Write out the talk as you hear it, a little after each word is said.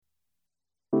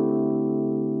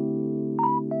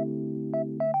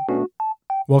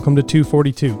Welcome to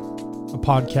 242, a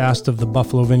podcast of the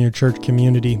Buffalo Vineyard Church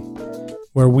community,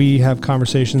 where we have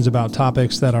conversations about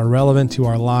topics that are relevant to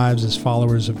our lives as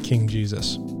followers of King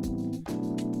Jesus.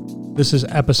 This is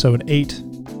episode 8.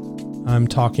 I'm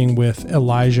talking with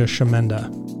Elijah Shamenda.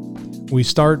 We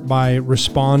start by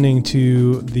responding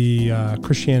to the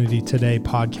Christianity Today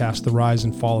podcast, The Rise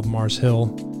and Fall of Mars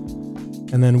Hill.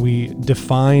 And then we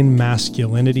define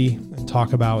masculinity and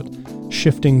talk about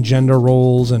shifting gender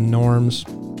roles and norms.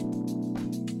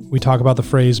 We talk about the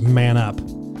phrase man up,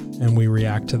 and we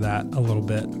react to that a little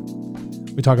bit.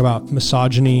 We talk about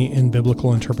misogyny in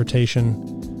biblical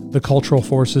interpretation, the cultural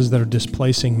forces that are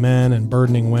displacing men and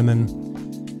burdening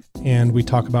women, and we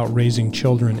talk about raising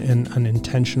children in an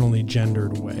intentionally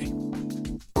gendered way.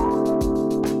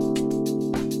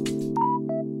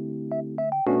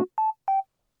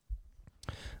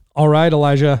 All right,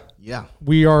 Elijah. Yeah.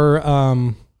 We were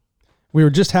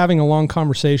just having a long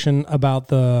conversation about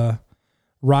the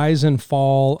rise and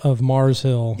fall of Mars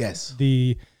Hill. Yes.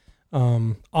 The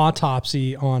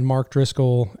autopsy on Mark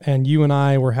Driscoll, and you and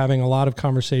I were having a lot of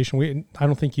conversation. I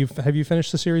don't think have you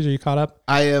finished the series? Are you caught up?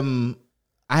 I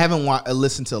haven't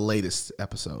listened to the latest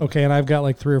episode. Okay, and I've got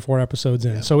like 3 or 4 episodes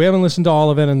in. Yeah. So we haven't listened to all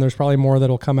of it, and there's probably more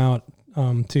that'll come out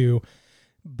too.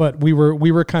 But we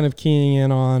were kind of keying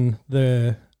in on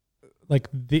the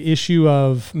issue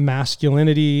of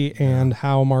masculinity and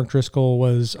how Mark Driscoll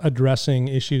was addressing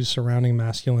issues surrounding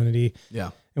masculinity.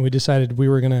 Yeah. And we decided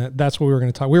that's what we were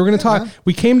going to talk. We were going to talk.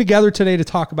 We came together today to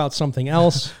talk about something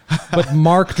else, but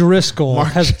Mark Driscoll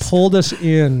has pulled us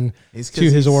in to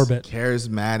his orbit.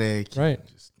 Charismatic. Right.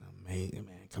 Just amazing,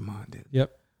 man. Come on, dude.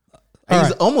 Yep.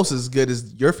 He's almost as good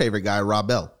as your favorite guy, Rob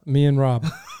Bell. Me and Rob.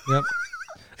 Yep.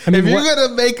 I mean, if you're going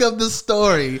to make up the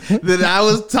story that I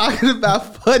was talking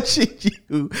about punching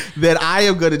you, then I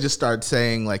am going to just start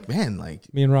saying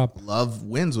me and Rob. Love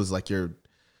Wins was like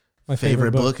my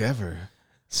favorite book ever.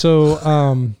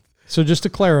 So, so just to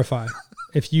clarify,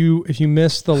 if you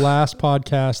missed the last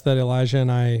podcast that Elijah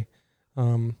and I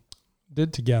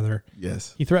did together,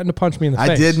 yes, he threatened to punch me in the face.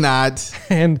 I did not.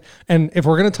 And if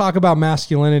we're going to talk about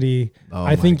masculinity,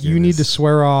 I think you need to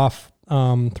swear off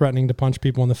threatening to punch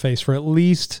people in the face for at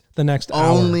least the next hour.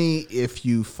 Only if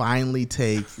you finally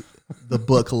take the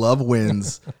book Love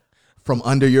Wins from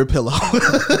under your pillow.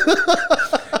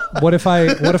 What if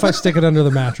I stick it under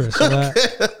the mattress?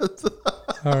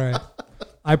 All right.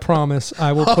 I promise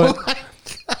I will put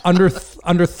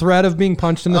under threat of being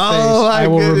punched in the face. I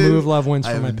will remove Love Wins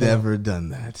from my pillow. I've never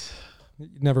done that. You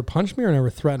never punched me or never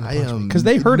threatened to punch me? Because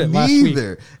they heard it last week.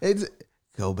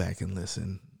 Go back and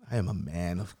listen. I am a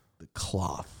man of the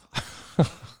cloth.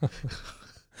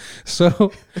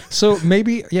 So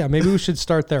maybe we should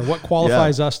start there. What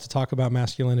qualifies us to talk about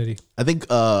masculinity? I think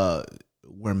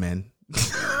we're men.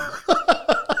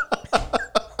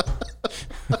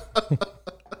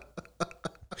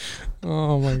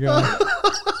 Oh my God.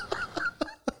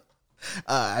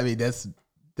 I mean that's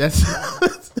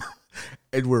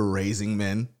and we're raising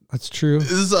men. That's true.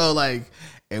 So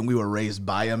and we were raised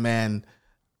by a man.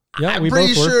 Yeah, I'm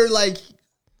pretty sure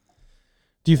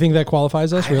do you think that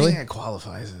qualifies us, really? I think it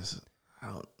qualifies us.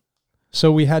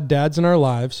 So we had dads in our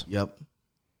lives. Yep.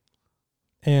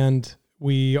 And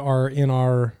we are in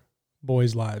our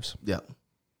boys' lives. Yep.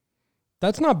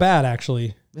 That's not bad,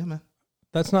 actually. Yeah, man.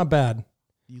 That's not bad.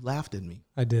 You laughed at me.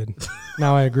 I did.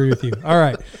 Now I agree with you. All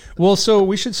right. Well, so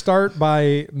we should start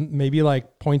by maybe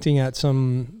pointing at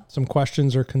some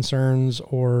questions or concerns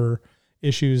or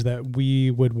issues that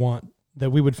we would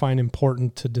find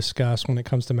important to discuss when it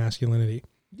comes to masculinity.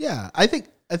 Yeah, I think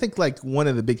one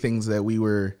of the big things that we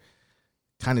were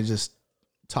kind of just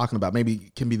talking about, maybe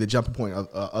can be the jumping point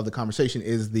of the conversation,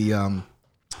 is the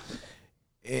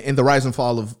in the rise and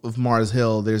fall of Mars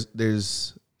Hill.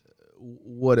 There's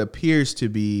what appears to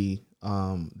be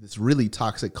this really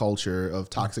toxic culture of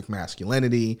toxic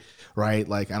masculinity, right?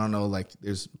 I don't know,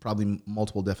 there's probably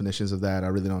multiple definitions of that. I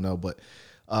really don't know, but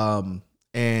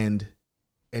and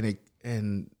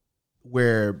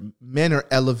where men are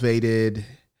elevated,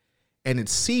 and it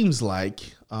seems like,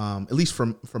 at least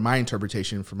from my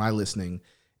interpretation, from my listening,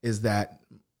 is that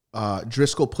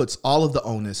Driscoll puts all of the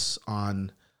onus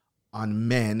on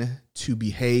men to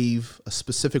behave a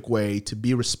specific way, to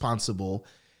be responsible,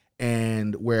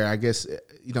 and where I guess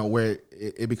where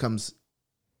it becomes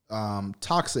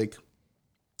toxic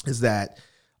is that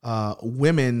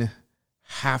women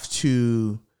have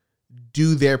to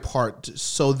do their part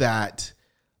so that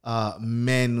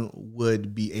men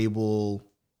would be able,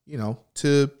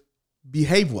 to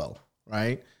behave well,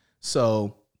 right?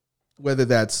 So whether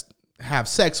that's have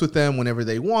sex with them whenever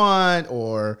they want,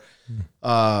 or,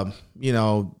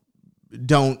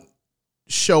 don't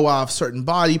show off certain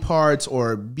body parts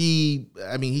or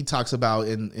he talks about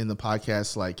in the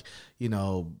podcast, like,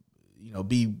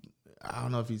 be, I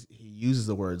don't know if he uses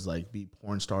the words like be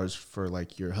porn stars for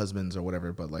like your husbands or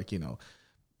whatever, but like, the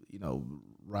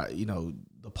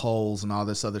poles and all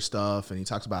this other stuff. And he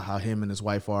talks about how him and his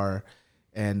wife are,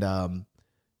 and,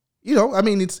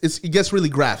 it gets really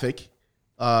graphic,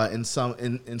 in some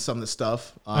of the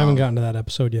stuff. I haven't gotten to that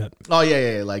episode yet. Oh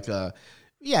yeah. Like,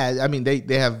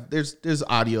 they have, there's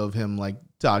audio of him like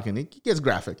talking. It gets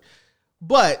graphic,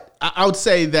 but I would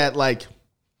say that like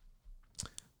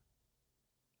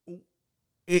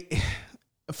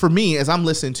for me, as I'm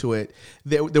listening to it,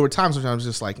 there were times when I was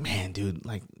just like, man, dude,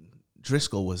 like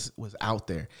Driscoll was out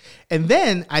there. And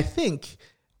then I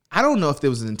don't know if there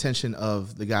was an intention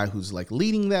of the guy who's like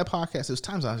leading that podcast. There's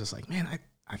times I was just like, man,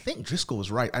 I think Driscoll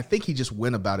was right. I think he just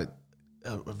went about it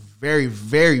a very,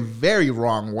 very, very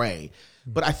wrong way.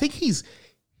 But I think he's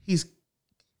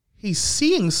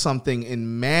seeing something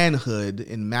in manhood,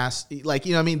 in mass, like,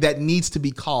 that needs to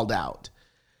be called out.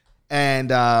 And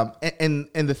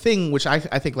the thing which I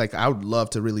think like I would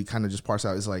love to really kind of just parse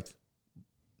out is like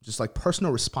just like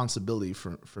personal responsibility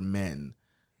for men,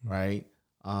 right?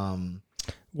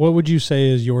 What would you say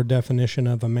is your definition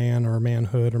of a man or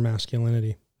manhood or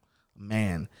masculinity?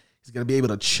 Man, he's gonna be able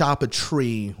to chop a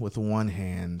tree with one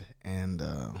hand and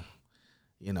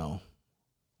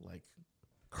like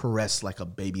caress like a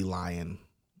baby lion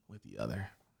with the other.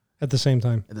 At the same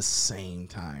time. At the same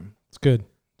time. It's good.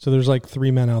 So there's like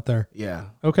 3 men out there. Yeah.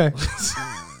 Okay.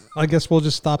 I guess we'll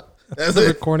just stop the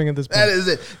recording at this point. That is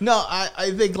it. No,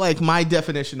 I think like my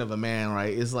definition of a man,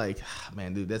 right, is like,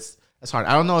 man, dude, that's hard.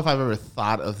 I don't know if I've ever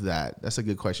thought of that. That's a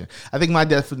good question. I think my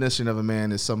definition of a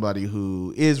man is somebody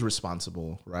who is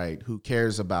responsible, right? Who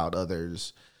cares about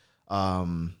others,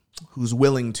 who's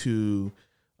willing to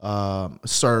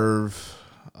serve,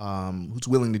 who's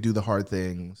willing to do the hard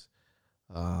things,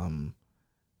 and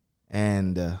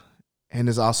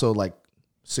is also like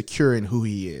secure in who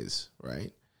he is,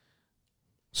 right?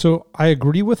 So I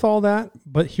agree with all that,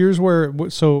 but here's where,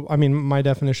 my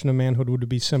definition of manhood would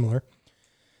be similar.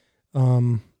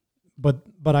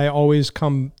 But I always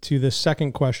come to the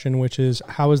second question, which is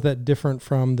how is that different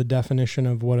from the definition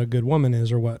of what a good woman is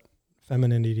or what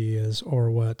femininity is or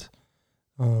what,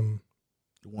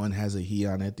 one has a he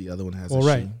on it, the other one has a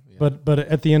right. she. Yeah. But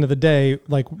at the end of the day,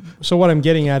 like, so what I'm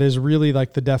getting at is really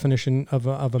like the definition of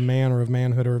a man or of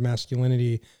manhood or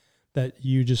masculinity that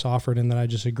you just offered and that I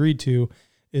just agreed to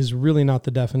is really not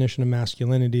the definition of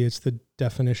masculinity. It's the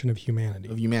definition of humanity.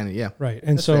 Of humanity, yeah. Right.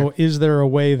 And That's so fair. Is there a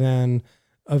way then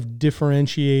of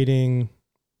differentiating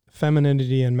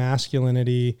femininity and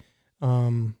masculinity?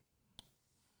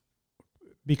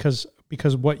 Because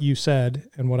what you said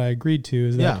and what I agreed to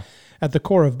is that at the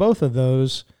core of both of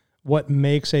those, what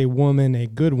makes a woman a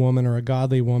good woman or a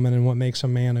godly woman and what makes a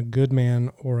man a good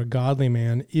man or a godly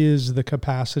man is the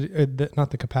capacity,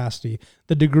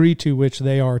 the degree to which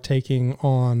they are taking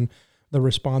on the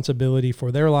responsibility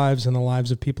for their lives and the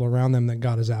lives of people around them that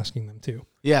God is asking them to.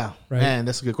 Yeah, right? Man,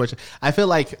 that's a good question. I feel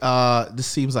like this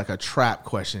seems like a trap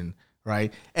question,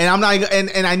 right? And I'm not,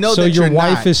 and I know so that your you're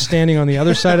wife not. is standing on the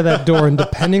other side of that door, and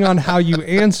depending on how you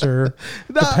answer,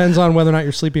 depends on whether or not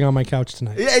you're sleeping on my couch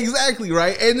tonight. Yeah, exactly,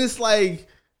 right? And it's like,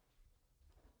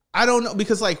 I don't know,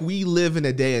 because like we live in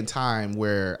a day and time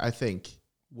where I think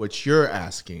what you're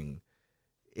asking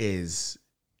is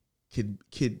could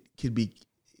be,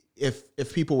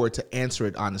 if people were to answer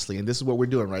it honestly, and this is what we're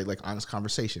doing, right? Like honest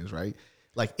conversations, right?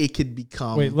 Like it could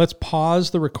become. Wait, let's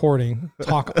pause the recording,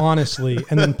 talk honestly,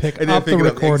 and then pick up the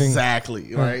recording.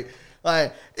 Exactly, right?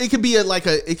 Like it could be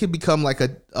it could become like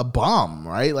a bomb,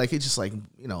 right? Like it's just like,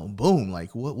 boom. Like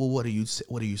what are you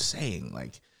saying?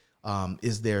 Like,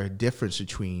 is there a difference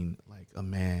between like a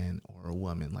man or a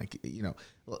woman? Like,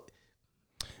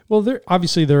 Well, there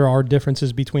are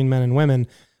differences between men and women.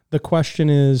 The question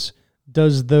is,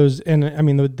 does those, and I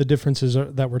mean, the differences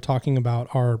that we're talking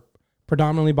about are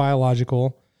predominantly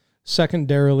biological. There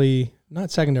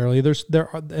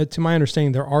are, to my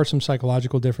understanding, there are some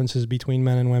psychological differences between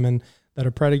men and women that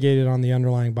are predicated on the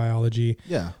underlying biology.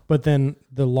 Yeah. But then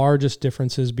the largest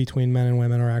differences between men and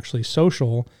women are actually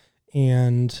social.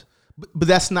 And but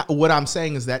that's not what I'm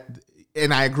saying is that,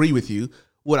 and I agree with you.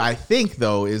 What I think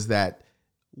though is that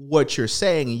what you're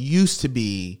saying used to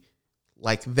be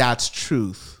like that's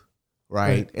truth.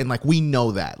 Right. And like, we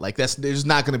know that like there's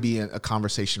not going to be a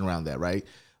conversation around that. Right.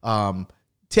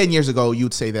 10 years ago,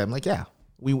 you'd say that. I'm like, yeah,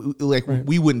 we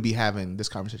wouldn't be having this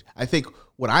conversation. I think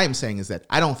what I am saying is that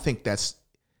I don't think there's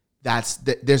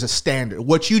a standard.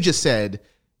 What you just said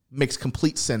makes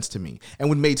complete sense to me and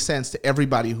would make sense to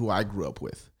everybody who I grew up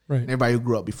with. and everybody who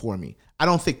grew up before me. I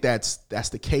don't think that's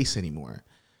the case anymore.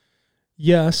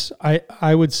 Yes,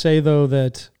 I would say though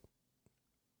that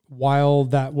while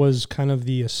that was kind of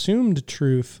the assumed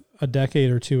truth a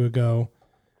decade or two ago,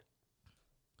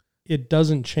 it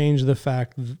doesn't change the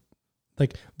fact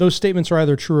like those statements are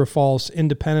either true or false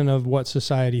independent of what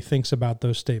society thinks about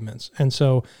those statements. And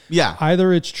so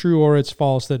either it's true or it's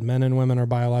false that men and women are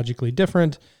biologically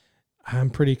different. I'm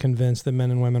pretty convinced that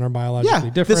men and women are biologically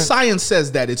different. The science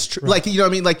says that it's true. Right. Like, you know what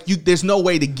I mean? Like there's no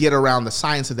way to get around the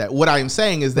science of that. What I am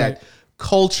saying is that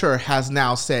culture has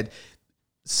now said,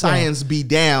 science be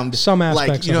damned. Some aspects,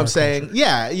 like, you know what I'm saying? Culture.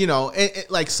 Yeah, you know,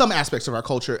 like some aspects of our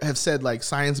culture have said like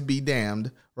science be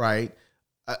damned, right?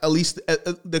 At least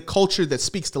the culture that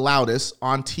speaks the loudest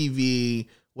on TV,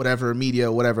 whatever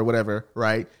media, whatever,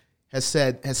 right? Has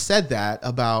said that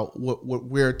about what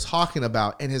we're talking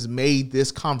about and has made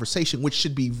this conversation, which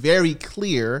should be very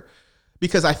clear,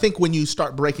 because I think when you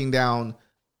start breaking down,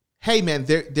 hey man,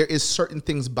 there is certain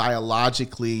things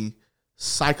biologically,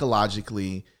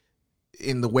 psychologically,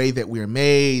 in the way that we're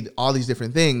made, all these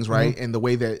different things, right? And the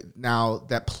way that now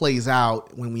that plays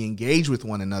out when we engage with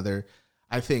one another,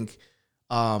 I think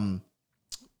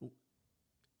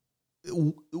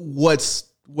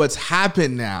what's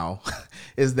happened now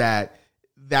is that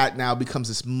now becomes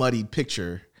this muddied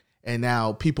picture, and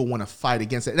now people want to fight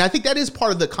against it. And I think that is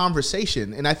part of the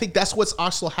conversation, and I think that's what's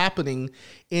also happening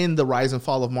in the rise and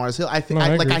fall of Mars Hill. I think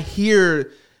I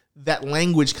hear that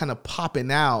language kind of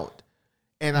popping out,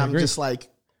 and I'm just like,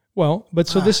 well, but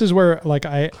so this is where like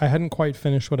I hadn't quite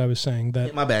finished what I was saying.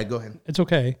 That my bad. Go ahead. It's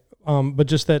okay. But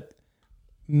just that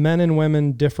men and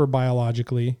women differ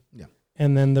biologically. Yeah.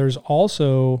 And then there's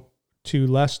also, to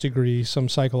less degree, some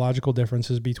psychological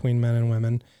differences between men and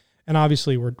women. And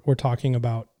obviously we're talking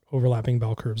about overlapping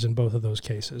bell curves in both of those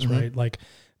cases, right? Like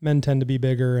men tend to be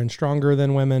bigger and stronger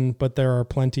than women, but there are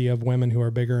plenty of women who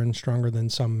are bigger and stronger than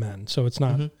some men. So it's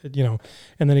not, you know,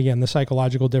 and then again, the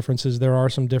psychological differences, there are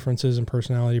some differences in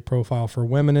personality profile for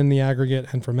women in the aggregate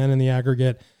and for men in the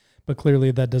aggregate, but clearly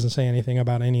that doesn't say anything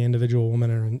about any individual woman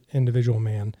or an individual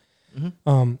man.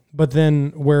 But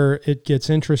then where it gets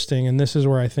interesting, and this is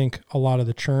where I think a lot of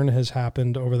the churn has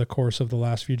happened over the course of the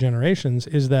last few generations,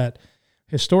 is that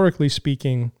historically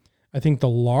speaking, I think the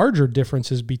larger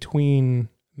differences between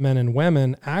men and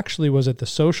women actually was at the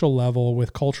social level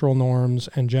with cultural norms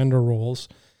and gender roles,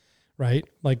 right?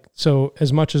 Like, so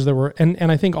as much as there were,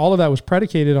 and I think all of that was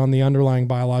predicated on the underlying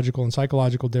biological and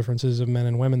psychological differences of men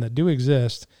and women that do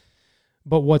exist.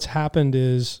 But what's happened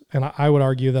is, and I would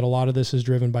argue that a lot of this is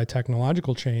driven by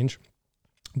technological change,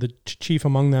 the chief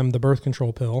among them, the birth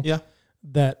control pill,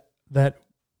 that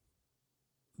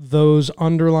those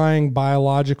underlying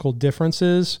biological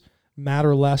differences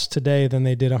matter less today than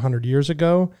they did 100 years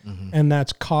ago. And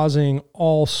that's causing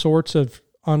all sorts of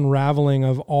unraveling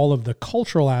of all of the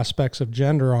cultural aspects of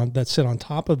gender that sit on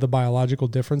top of the biological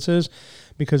differences,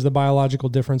 because the biological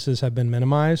differences have been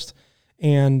minimized.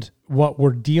 And what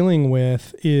we're dealing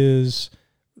with is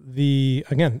the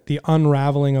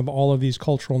unraveling of all of these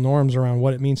cultural norms around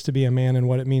what it means to be a man and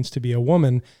what it means to be a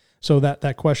woman. So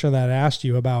that question that I asked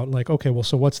you about, like, okay, well,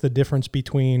 so what's the difference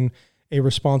between a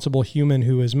responsible human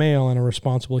who is male and a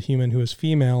responsible human who is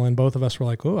female? And both of us were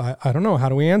like, oh, I don't know. How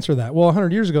do we answer that? Well,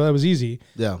 100 years ago, that was easy.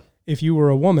 Yeah. If you were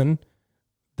a woman,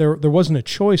 there wasn't a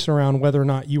choice around whether or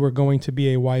not you were going to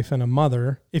be a wife and a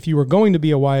mother. If you were going to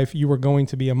be a wife, you were going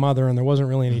to be a mother, and there wasn't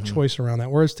really any choice around that.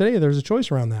 Whereas today, there's a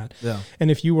choice around that. Yeah. And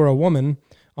if you were a woman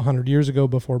 100 years ago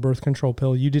before birth control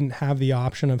pill, you didn't have the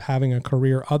option of having a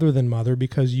career other than mother,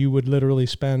 because you would literally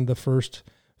spend the first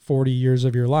 40 years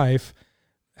of your life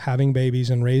having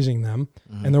babies and raising them.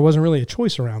 And there wasn't really a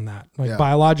choice around that. Like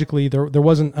biologically, there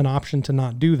wasn't an option to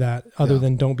not do that other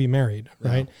than don't be married,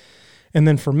 right? And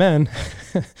then for men,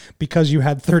 because you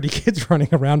had 30 kids running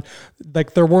around,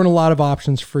 like there weren't a lot of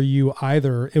options for you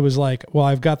either. It was like, well,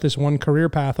 I've got this one career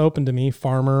path open to me,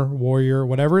 farmer, warrior,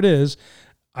 whatever it is.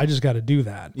 I just got to do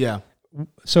that. Yeah.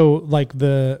 So like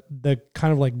the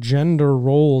kind of like gender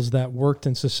roles that worked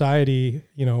in society,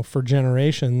 you know, for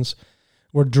generations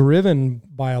were driven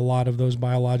by a lot of those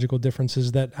biological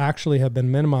differences that actually have been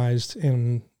minimized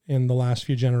in the last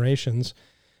few generations.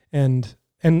 And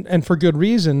for good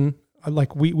reason.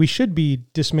 Like we should be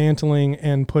dismantling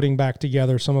and putting back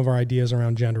together some of our ideas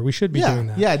around gender. We should be doing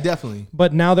that. Yeah, definitely.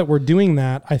 But now that we're doing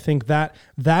that, I think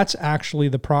that's actually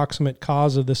the proximate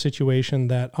cause of the situation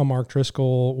that Mark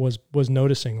Driscoll was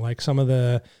noticing. Like some of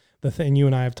the thing you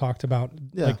and I have talked about.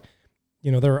 Yeah. Like,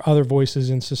 you know, there are other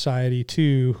voices in society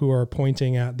too who are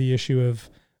pointing at the issue of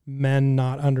men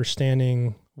not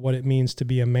understanding what it means to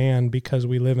be a man, because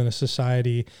we live in a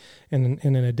society and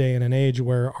in a day and an age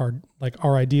where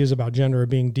our ideas about gender are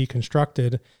being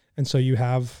deconstructed. And so you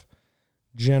have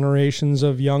generations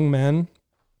of young men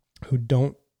who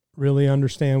don't really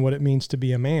understand what it means to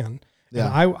be a man. Yeah.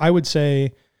 And I would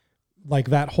say like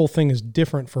that whole thing is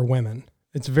different for women.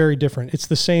 It's very different. It's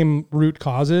the same root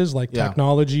causes, like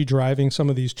technology driving some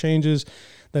of these changes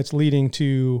that's leading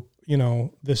to, you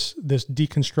know, this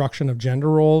deconstruction of gender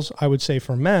roles. I would say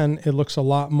for men, it looks a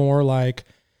lot more like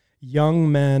young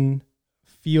men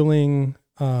feeling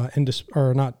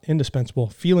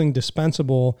feeling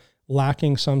dispensable,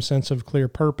 lacking some sense of clear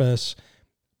purpose,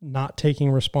 not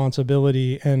taking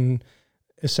responsibility, and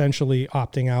essentially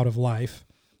opting out of life.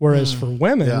 Whereas for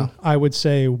women, I would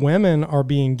say women are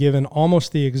being given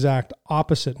almost the exact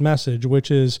opposite message, which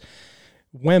is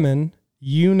women,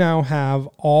 you now have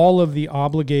all of the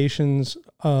obligations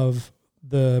of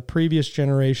the previous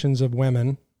generations of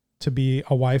women to be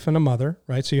a wife and a mother,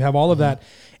 right? So you have all of that.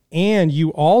 And you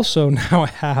also now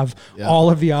have all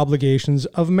of the obligations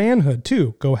of manhood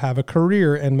too. Go have a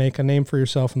career and make a name for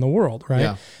yourself in the world, right?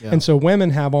 Yeah. And so women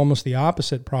have almost the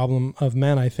opposite problem of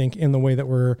men, I think, in the way that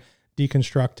we're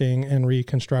deconstructing and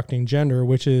reconstructing gender,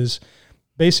 which is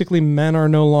basically men are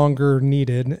no longer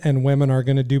needed and women are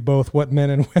going to do both what men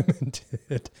and women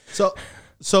did. So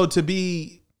to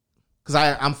be, because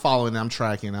I'm following, I'm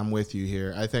tracking, I'm with you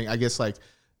here. I guess like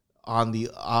on the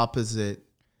opposite.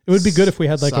 It would be good if we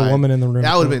had like a woman in the room.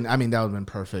 That would have been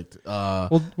perfect.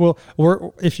 Well,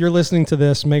 if you're listening to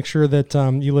this, make sure that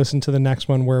you listen to the next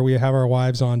one where we have our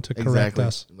wives on to correct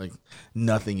us. Like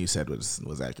nothing you said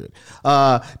was accurate.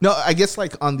 No, I guess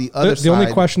like on the other side. The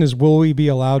only question is, will we be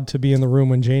allowed to be in the room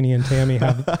when Janie and Tammy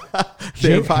have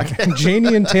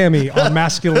Janie and Tammy on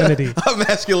masculinity?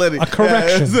 Masculinity. A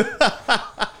correction.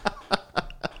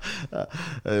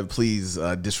 Please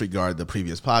disregard the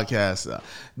previous podcast.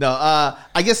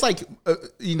 I guess like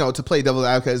to play devil's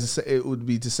advocate, it would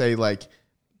be to say like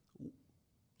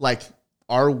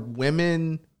are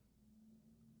women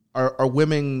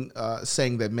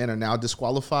saying that men are now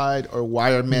disqualified, or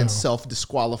why are men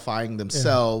self-disqualifying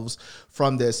themselves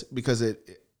from this? Because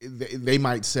they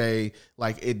might say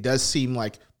like it does seem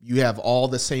like you have all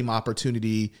the same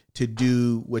opportunity to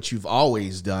do what you've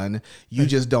always done. You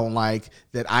just don't like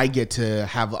that I get to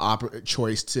have the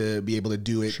choice to be able to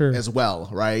do it as well,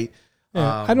 right?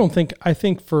 Yeah, I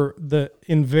think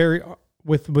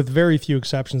with very few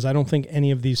exceptions, I don't think any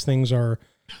of these things are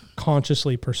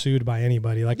consciously pursued by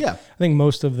anybody. Like I think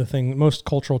most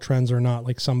cultural trends are not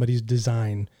like somebody's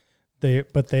design.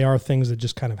 But they are things that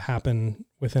just kind of happen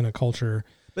within a culture.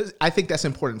 But I think that's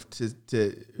important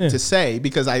to say,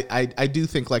 because I do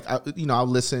think like I'll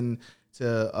listen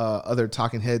to other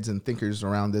talking heads and thinkers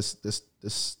around this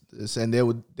and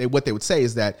what they would say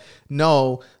is that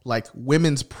no, like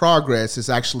women's progress is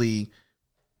actually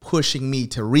pushing me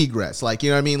to regress. Like, you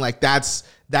know what I mean? Like that's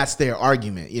their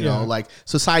argument, like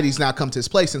society's now come to this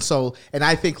place. And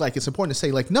I think like it's important to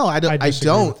say like, no, I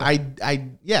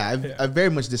very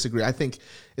much disagree. I think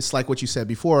it's like what you said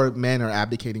before, men are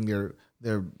abdicating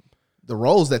the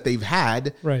roles that they've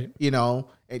had, right?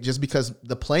 Just because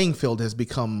the playing field has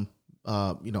become,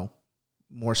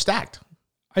 more stacked.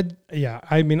 I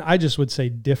just would say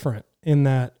different in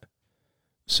that.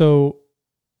 So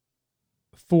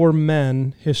for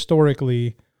men,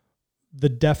 historically, the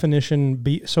definition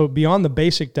beyond the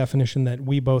basic definition that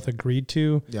we both agreed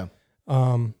to. Yeah.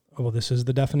 This is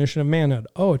the definition of manhood.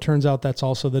 Oh, it turns out that's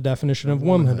also the definition of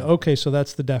womanhood. Okay, so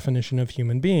that's the definition of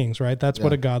human beings, right? That's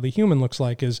what a godly human looks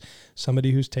like, is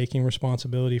somebody who's taking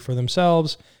responsibility for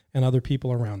themselves and other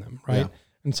people around them, right? Yeah.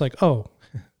 And it's like,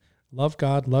 love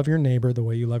God, love your neighbor the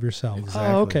way you love yourself.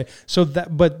 Exactly. Oh, okay. So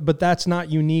but that's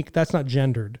not unique. That's not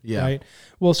gendered, right?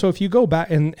 Well, so if you go back,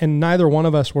 and neither one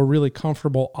of us were really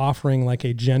comfortable offering like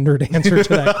a gendered answer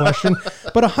to that question,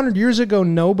 but 100 years ago,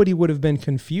 nobody would have been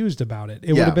confused about it.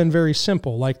 It would have been very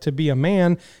simple. Like, to be a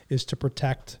man is to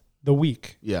protect the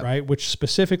weak, right? Which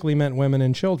specifically meant women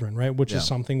and children, right? Which is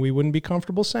something we wouldn't be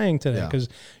comfortable saying today, because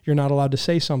you're not allowed to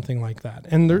say something like that.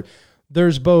 And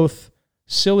there's both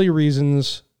silly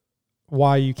reasons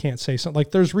why you can't say something.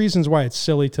 Like, there's reasons why it's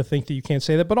silly to think that you can't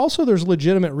say that, but also there's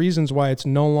legitimate reasons why it's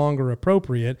no longer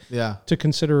appropriate to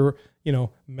consider,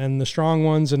 men the strong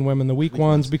ones and women the weak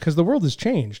ones, because the world has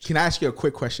changed. Can I ask you a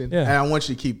quick question? Yeah. And I want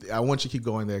you to keep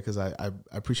going there, because I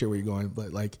appreciate where you're going.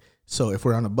 But like, so if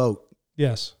we're on a boat,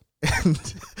 yes,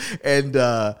 and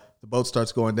the boat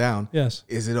starts going down, yes,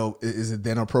 is it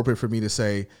then appropriate for me to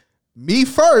say, me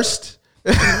first?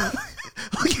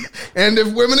 And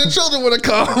if women and children want to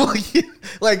come,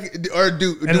 like, or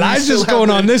do Elijah's going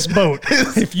on this boat.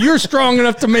 If you're strong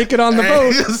enough to make it on the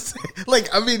boat.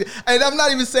 Like, I mean, and I'm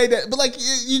not even saying that, but like,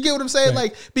 you get what I'm saying?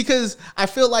 Right. Like, because I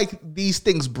feel like these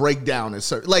things break down at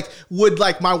certain, like, would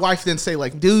like my wife then say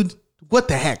like, dude, what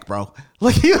the heck, bro?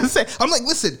 Like, you know what I'm saying? I'm like,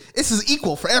 listen, this is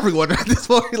equal for everyone at this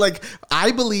point. Like,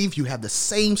 I believe you have the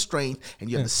same strength and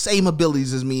you have the same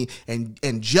abilities as me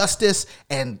and justice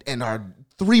and our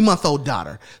 3-month-old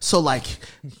daughter. So like,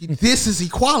 this is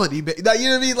equality. You know what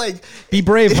I mean? Like, be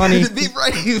brave, honey. Be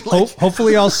brave. Like,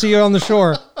 hopefully I'll see you on the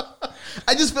shore.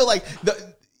 I just feel like,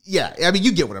 I mean,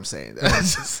 you get what I'm saying.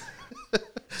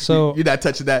 So you're not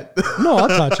touching that. No, I'll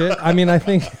touch it. I mean, I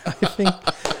think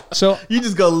so. You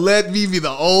just go, let me be the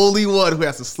only one who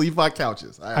has to sleep on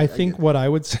couches. I think what I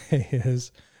would say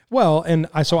is, well, and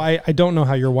I don't know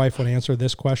how your wife would answer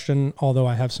this question, although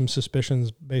I have some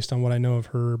suspicions based on what I know of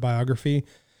her biography,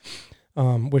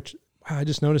 which I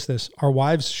just noticed this. Our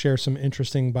wives share some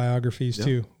interesting biographies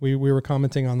too. We were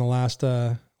commenting on the last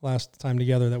time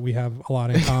together that we have a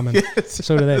lot in common. Yes,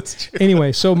 so do they.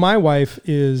 Anyway, so my wife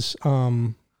is, I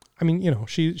mean, you know,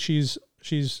 she's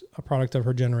a product of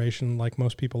her generation, like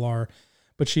most people are,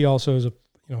 but she also is a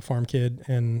farm kid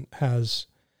and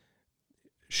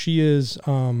she's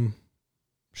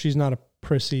not a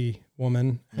prissy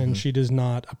woman, and she does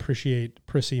not appreciate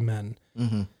prissy men.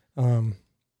 Mm-hmm.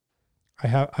 I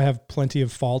have plenty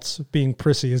of faults. Being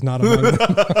prissy is not among them.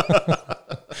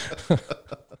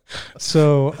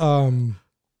 So,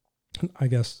 I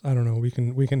guess, I don't know. We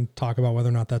can talk about whether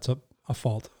or not that's a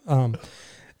fault.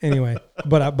 Anyway,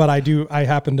 but I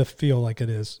happen to feel like it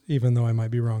is, even though I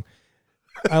might be wrong.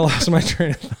 I lost my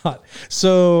train of thought.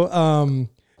 So,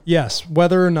 yes,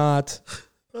 whether or not.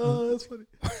 Oh, that's funny.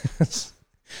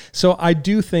 So I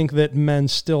do think that men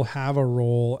still have a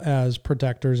role as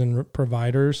protectors and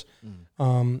providers.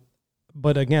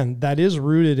 But again, that is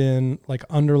rooted in like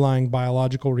underlying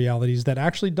biological realities that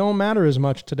actually don't matter as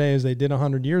much today as they did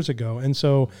 100 years ago. And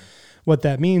so what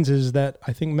that means is that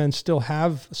I think men still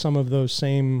have some of those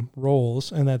same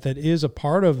roles, and that is a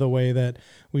part of the way that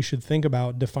we should think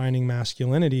about defining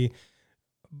masculinity.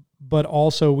 But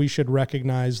also we should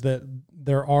recognize that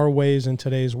there are ways in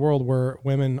today's world where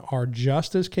women are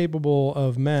just as capable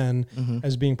of men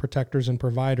as being protectors and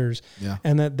providers. Yeah.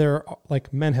 And that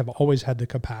men have always had the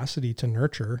capacity to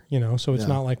nurture, so it's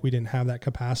not like we didn't have that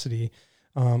capacity.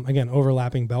 Again,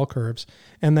 overlapping bell curves.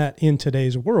 And that in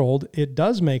today's world, it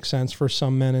does make sense for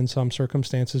some men in some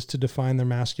circumstances to define their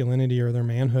masculinity or their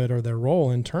manhood or their role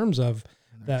in terms of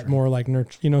that more like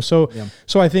nurture, so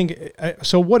I think,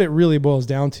 so what it really boils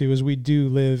down to is we do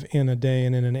live in a day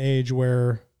and in an age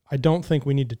where I don't think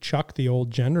we need to chuck the old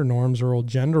gender norms or old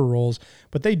gender roles,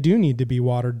 but they do need to be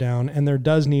watered down. And there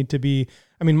does need to be,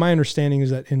 my understanding is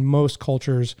that in most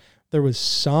cultures, there was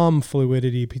some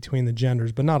fluidity between the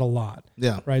genders, but not a lot.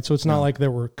 Yeah. Right. So it's not like there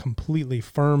were completely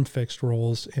firm fixed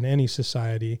roles in any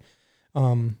society.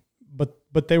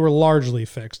 But they were largely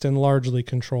fixed and largely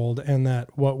controlled. And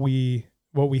that what we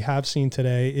have seen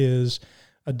today is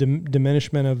a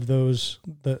diminishment of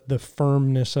the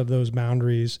firmness of those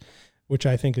boundaries, which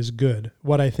I think is good.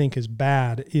 What I think is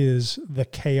bad is the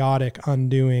chaotic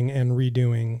undoing and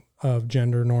redoing of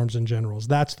gender norms and generals.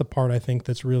 That's the part I think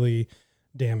that's really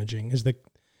damaging, is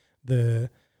the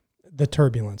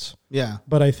turbulence. Yeah.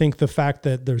 But I think the fact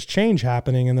that there's change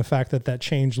happening, and the fact that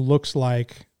change looks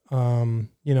like,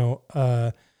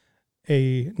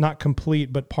 a not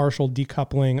complete but partial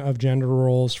decoupling of gender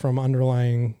roles from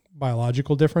underlying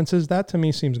biological differences, that to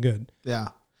me seems good. Yeah.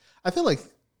 I feel like,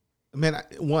 I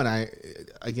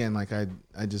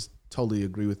just totally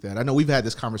agree with that. I know we've had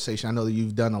this conversation. I know that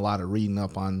you've done a lot of reading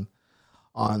up on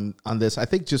this. I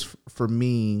think just for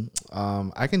me,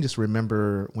 I can just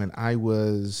remember when I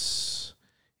was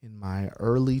in my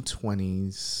early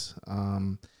 20s,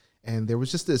 and there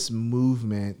was just this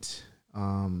movement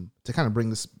to kind of bring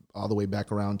this all the way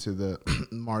back around to the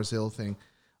Mars Hill thing,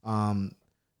 of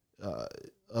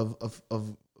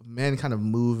men kind of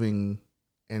moving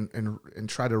and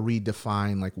try to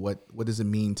redefine like what does it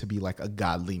mean to be like a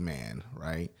godly man,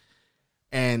 right?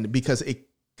 And because it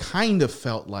kind of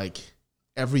felt like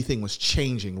everything was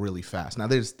changing really fast. Now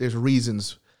there's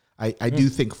reasons I do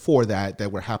think for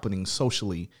that were happening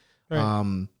socially. Right.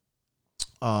 I'm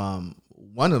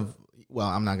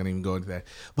not going to even go into that,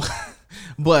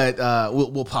 but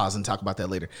we'll pause and talk about that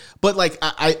later. But like,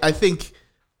 I think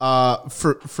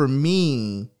for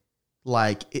me,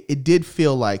 like it did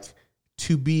feel like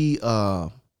to be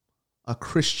a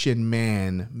Christian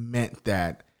man meant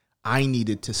that I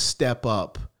needed to step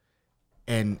up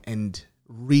and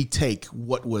retake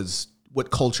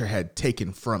what culture had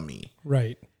taken from me.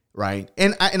 Right. right?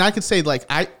 And I could say like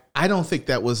I don't think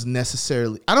that was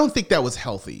necessarily. I don't think that was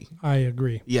healthy. I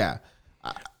agree. Yeah.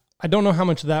 I don't know how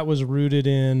much that was rooted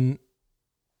in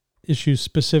issues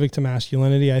specific to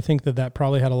masculinity. I think that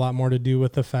probably had a lot more to do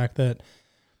with the fact that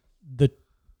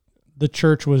the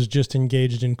church was just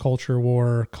engaged in culture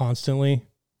war constantly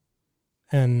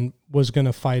and was going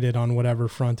to fight it on whatever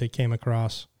front it came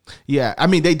across. Yeah, I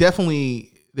mean, they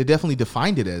definitely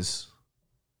defined it as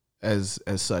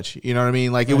such. You know what I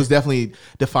mean? Like, it was definitely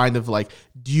defined of like,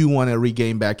 do you want to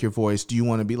regain back your voice? Do you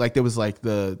want to be like, there was like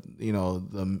the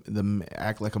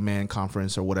Act Like a Man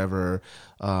conference or whatever,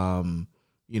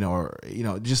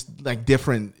 just like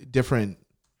different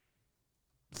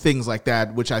things like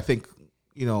that, which I think,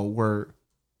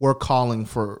 we're calling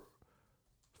for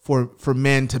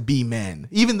men to be men.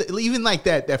 Even like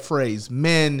that phrase,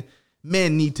 men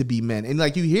need to be men. And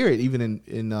like you hear it even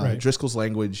in Driscoll's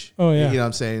language. Oh yeah. You know what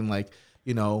I'm saying? Like,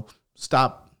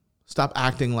 stop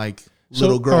acting like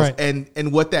little girls. Right.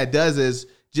 And what that does is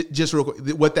just real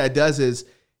quick, what that does is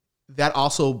that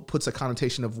also puts a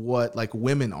connotation of what like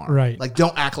women are. Right. Like,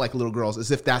 don't act like little girls, as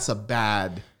if that's a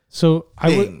bad So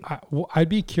thing. I'd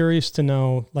be curious to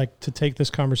know, like, to take this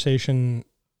conversation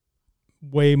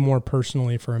way more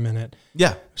personally for a minute.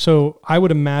 Yeah. So I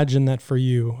would imagine that for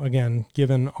you, again,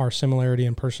 given our similarity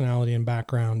in personality and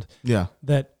background,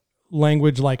 that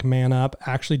language like man up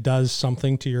actually does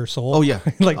something to your soul. Oh yeah.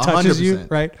 Like touches 100%. you,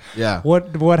 right? Yeah.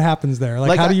 What happens there?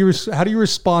 Like how do you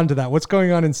respond to that? What's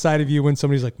going on inside of you when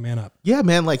somebody's like, man up? Yeah,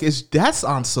 man. Like that's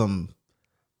on some,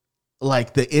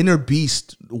 like, the inner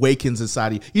beast wakens inside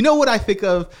of you. You know what I think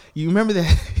of? You remember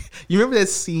that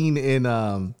scene in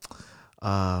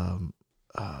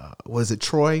what is it,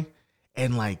 Troy?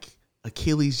 And like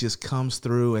Achilles just comes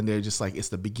through and they're just like, it's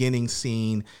the beginning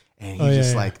scene, and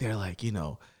he's they're like,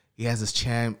 he has this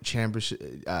challenger.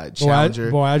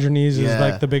 Boagernes is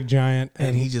like the big giant.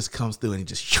 And he just comes through and he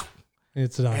just,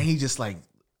 it's done. And he just like,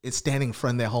 it's standing in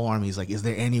front of that whole army. He's like, is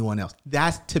there anyone else?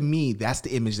 That's, to me, that's the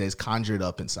image that is conjured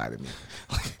up inside of me.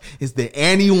 Like, is there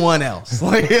anyone else?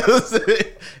 Like,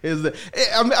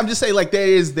 I'm just saying, like, there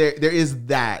is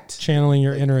that. Channeling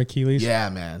your inner Achilles. Yeah,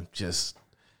 man. Just,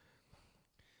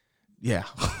 yeah.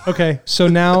 Okay. So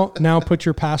now put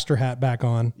your pastor hat back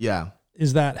on. Yeah.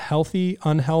 Is that healthy,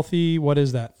 unhealthy? What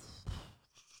is that?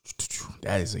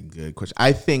 That is a good question.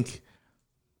 I think,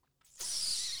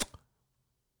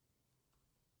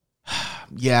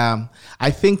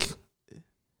 I think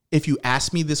if you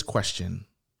asked me this question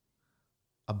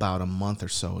about a month or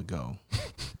so ago,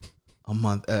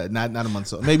 not a month,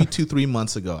 so maybe 2-3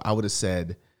 months ago, I would have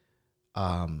said,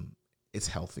 it's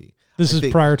healthy. This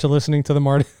is prior to listening to the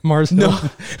Mars Hill. No,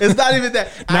 it's not even that.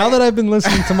 Now that I've been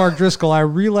listening to Mark Driscoll, I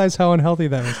realize how unhealthy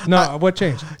that is. No, what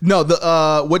changed? No,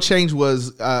 what changed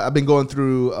was I've been going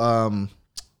through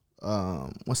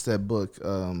what's that book?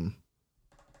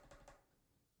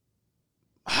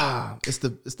 It's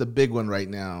the big one right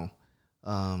now.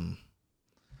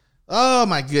 Oh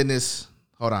my goodness!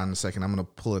 Hold on a second. I'm gonna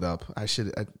pull it up.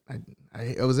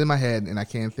 It was in my head and I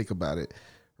can't think about it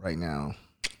right now.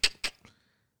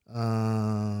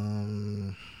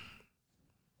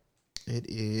 It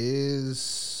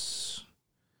is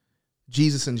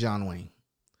Jesus and John Wayne.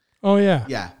 Oh yeah.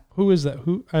 Yeah. Who is that?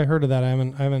 Who I heard of that. I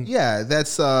haven't. Yeah,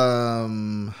 that's what's her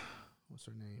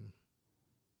name?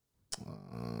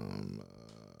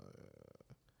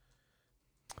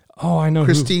 Oh, I know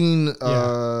Christine.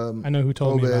 I know who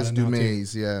told me about it.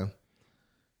 Dumas. Yeah.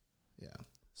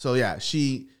 So yeah,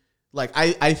 she, like,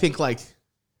 I think like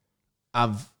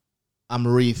I'm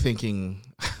rethinking.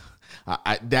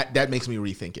 That makes me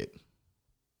rethink it.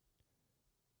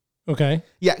 Okay.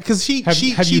 Yeah, because have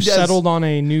you settled on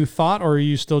a new thought, or are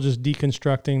you still just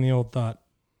deconstructing the old thought?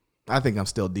 I think I'm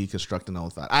still deconstructing the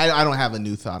old thought. I don't have a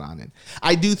new thought on it.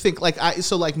 I do think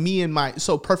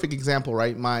perfect example,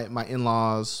 right? My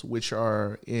in-laws, which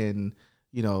are in,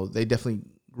 they definitely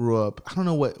grew up. I don't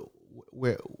know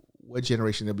what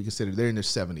generation they'll be considered. They're in their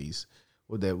 70s.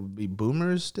 Would that be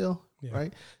boomers still? Yeah.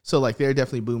 Right. So like they're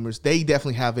definitely boomers. They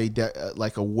definitely have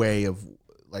a way of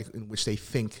like in which they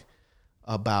think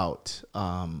about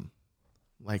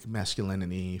like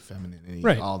masculinity, femininity,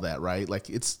 right. All that, right? Like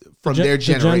it's from their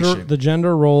generation. The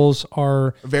gender roles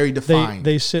are very defined.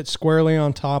 They sit squarely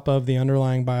on top of the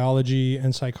underlying biology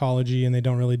and psychology, and they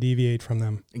don't really deviate from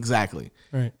them. Exactly.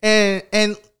 Right.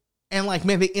 And like,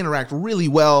 man, they interact really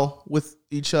well with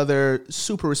each other.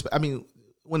 Super respect. I mean,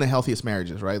 one of the healthiest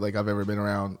marriages, right? Like I've ever been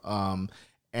around.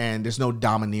 And there's no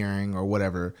domineering or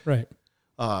whatever. Right.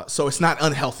 So it's not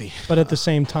unhealthy. But at the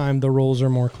same time, the roles are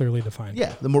more clearly defined.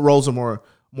 Yeah, the roles are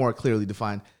more clearly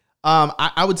defined.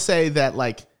 I would say that,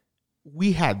 like,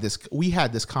 we had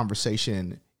this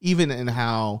conversation even in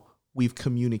how we've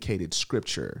communicated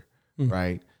scripture,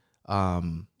 right?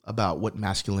 About what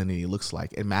masculinity looks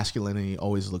like. And masculinity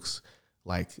always looks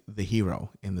like the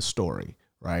hero in the story,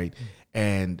 right?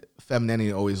 And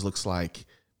femininity always looks like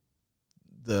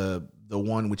the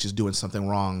one which is doing something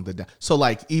wrong. So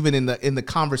like even in the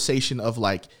conversation of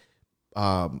like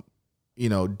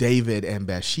David and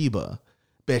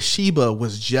Bathsheba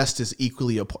was just as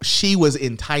equally she was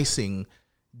enticing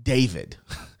David,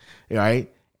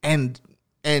 right? And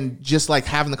just like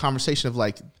having the conversation of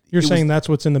like, you're saying that's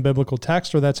what's in the biblical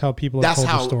text, or that's how people have told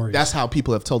the story? That's how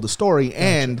people have told the story. Gotcha.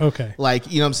 And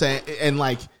like, you know what I'm saying? And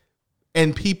like,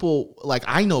 and people, like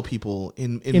I know people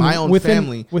in my own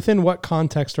family. Within what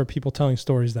context are people telling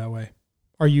stories that way?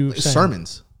 Are you saying?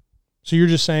 Sermons? So you're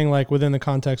just saying like within the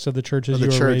context of the churches you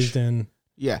were raised in?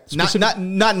 Yeah.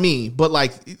 Not me, but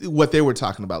like what they were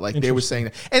talking about. Like they were saying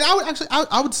that. And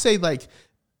I would say like,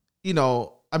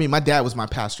 I mean, my dad was my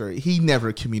pastor. He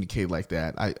never communicated like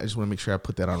that. I just want to make sure I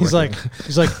put that on record.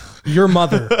 He's like, your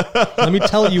mother. Let me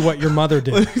tell you what your mother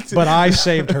did, but I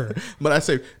saved her.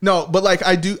 But like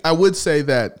I would say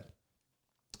that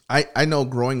I know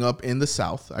growing up in the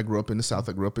South, I grew up in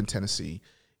Tennessee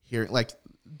here, like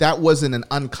that wasn't an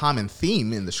uncommon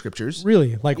theme in the scriptures.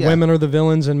 Really? Like women are the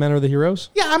villains and men are the heroes?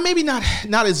 Yeah, maybe not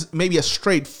as maybe as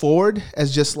straightforward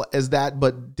as that,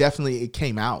 but definitely it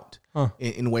came out.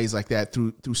 In ways like that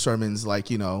through sermons,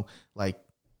 like a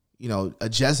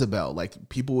Jezebel, like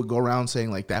people would go around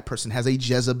saying like that person has a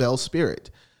Jezebel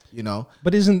spirit,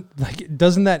 But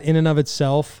doesn't that in and of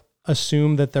itself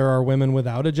assume that there are women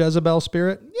without a Jezebel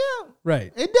spirit? Yeah,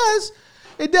 right. It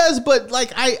does. But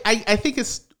like I think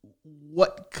it's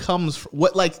what comes from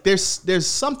what like there's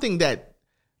something that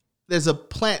there's a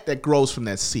plant that grows from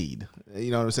that seed. You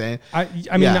know what I'm saying? I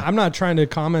mean, I'm not trying to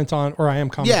comment on, or I am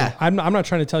commenting. Yeah. I'm not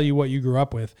trying to tell you what you grew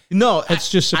up with. No, it's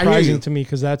just surprising to me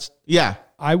because that's,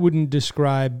 I wouldn't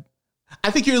describe.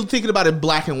 I think you're thinking about it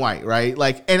black and white, right?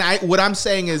 Like, and what I'm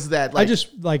saying is that like, I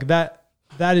just like that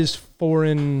is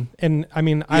foreign. And I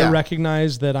mean, I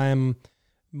recognize that I'm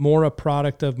more a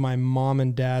product of my mom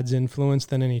and dad's influence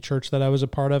than any church that I was a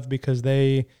part of, because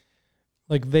we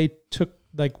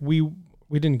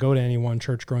didn't go to any one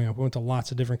church growing up. We went to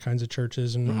lots of different kinds of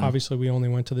churches. And obviously we only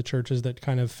went to the churches that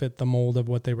kind of fit the mold of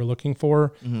what they were looking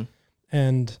for. Mm-hmm.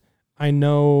 And I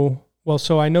know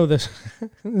this,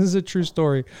 this is a true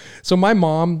story. So my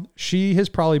mom, she has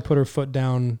probably put her foot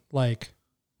down. Like,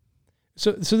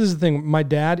 so this is the thing. My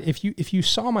dad, if you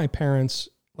saw my parents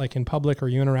like in public or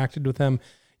you interacted with them,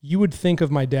 you would think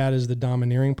of my dad as the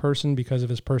domineering person because of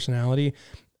his personality.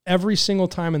 Every single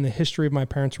time in the history of my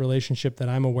parents' relationship that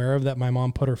I'm aware of that my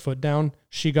mom put her foot down,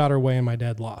 she got her way and my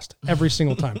dad lost. Every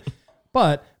single time.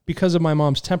 But because of my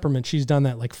mom's temperament, she's done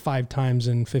that like 5 times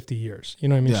in 50 years. You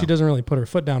know what I mean? Yeah. She doesn't really put her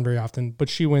foot down very often, but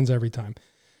she wins every time.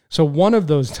 So one of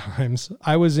those times,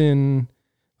 I was in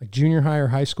like junior high or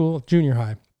high school. Junior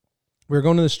high. We were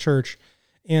going to this church,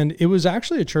 and it was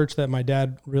actually a church that my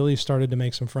dad really started to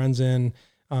make some friends in.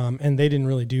 And they didn't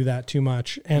really do that too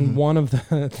much. And one of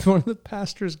the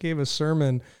pastors gave a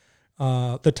sermon.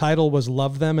 The title was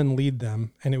 "Love Them and Lead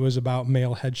Them," and it was about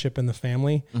male headship in the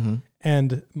family. Mm-hmm.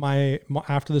 And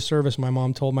after the service, my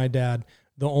mom told my dad,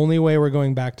 "The only way we're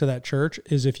going back to that church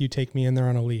is if you take me in there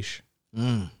on a leash."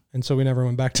 And so we never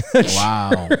went back to that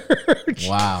church.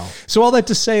 Wow. So all that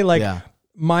to say, like,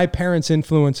 my parents'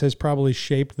 influence has probably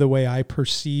shaped the way I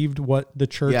perceived what the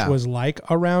church was like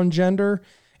around gender.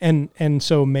 And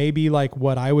so maybe like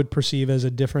what I would perceive as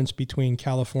a difference between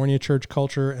California church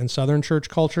culture and Southern church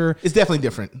culture is definitely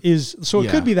different. It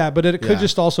could be that, but it could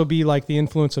just also be like the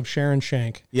influence of Sharon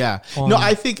Shank. Yeah. No,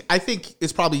 I think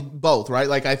it's probably both, right?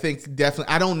 Like I think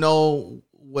definitely, I don't know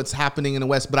what's happening in the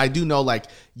West, but I do know like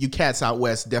you cats out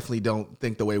West definitely don't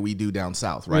think the way we do down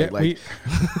South, right? Yeah,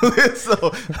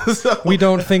 so we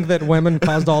don't think that women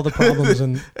caused all the problems.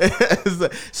 And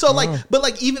but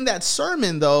like even that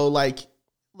sermon though, like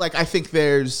I think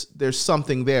there's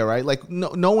something there, right? Like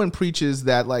no one preaches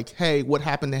that like, hey, what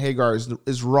happened to Hagar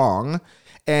is wrong.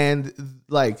 And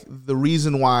like the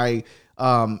reason why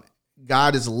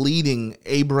God is leading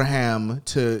Abraham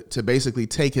to basically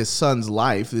take his son's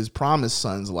life, his promised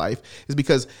son's life, is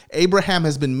because Abraham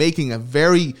has been making a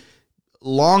very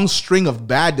long string of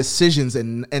bad decisions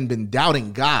and been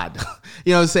doubting God.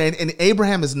 You know what I'm saying? And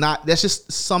Abraham is not, that's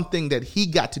just something that he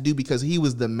got to do because he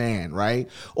was the man, right?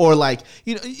 Or like,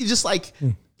 just like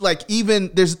even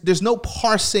there's no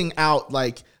parsing out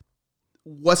like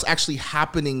what's actually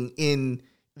happening in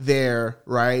there,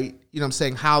 right? You know what I'm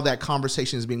saying? How that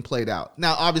conversation is being played out.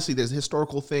 Now, obviously there's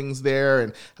historical things there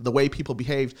and the way people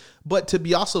behaved, but to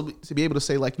be able to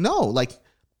say like, no, like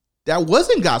that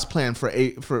wasn't God's plan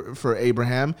for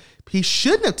Abraham. He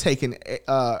shouldn't have taken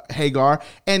Hagar,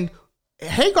 and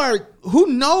Hagar, who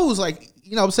knows, like,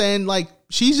 you know what I'm saying? Like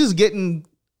she just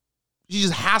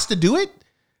has to do it,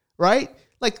 right?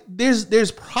 Like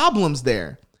there's problems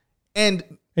there. And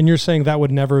you're saying that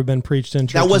would never have been preached in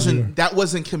church? That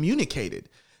wasn't communicated.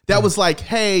 That was like,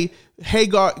 hey,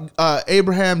 Hagar,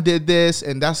 Abraham did this,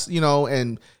 and that's, you know,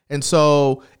 and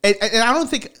so, and I don't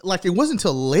think, like, it wasn't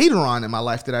until later on in my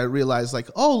life that I realized, like,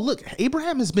 oh, look,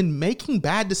 Abraham has been making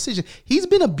bad decisions. He's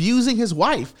been abusing his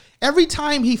wife. Every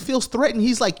time he feels threatened,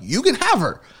 he's like, you can have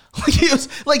her. Like, he was,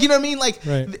 like, you know what I mean? Like,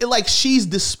 right. Like she's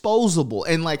disposable.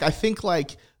 And like, I think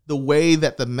like the way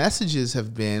that the messages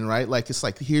have been, right? Like, it's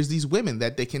like, here's these women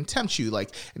that they can tempt you,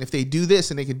 like, and if they do this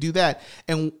and they can do that.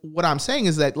 And what I'm saying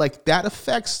is that, like, that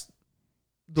affects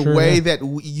the way that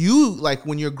you, like,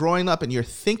 when you're growing up and you're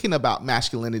thinking about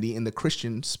masculinity in the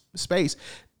Christian space,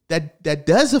 that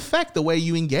does affect the way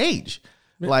you engage.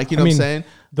 Like, you know what I'm saying?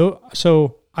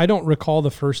 So I don't recall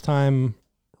the first time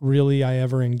really I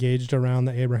ever engaged around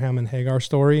the Abraham and Hagar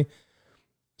story.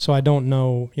 So I don't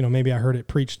know, you know, maybe I heard it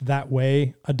preached that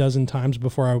way a dozen times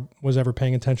before I was ever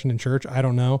paying attention in church. I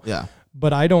don't know. Yeah.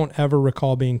 But I don't ever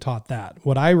recall being taught that.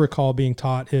 What I recall being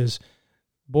taught is,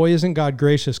 boy, isn't God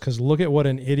gracious, because look at what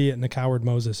an idiot and a coward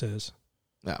Moses is.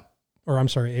 Yeah. Or I'm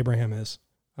sorry, Abraham is.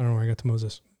 I don't know where I got to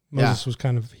Moses. Moses was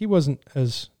kind of, he was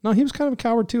kind of a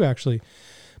coward too, actually.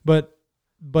 But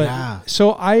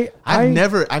so I've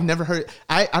never heard,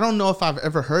 I don't know if I've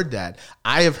ever heard that.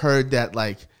 I have heard that,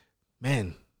 like,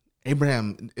 man,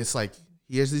 Abraham, it's like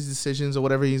he has these decisions or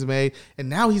whatever he's made, and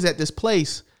now he's at this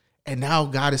place, and now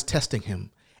God is testing him.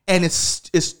 And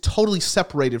it's totally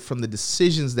separated from the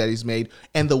decisions that he's made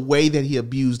and the way that he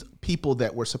abused people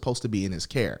that were supposed to be in his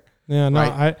care. Yeah, no,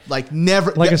 right?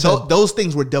 I said, those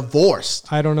things were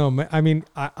divorced. I don't know. I mean,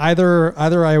 either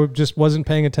I just wasn't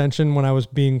paying attention when I was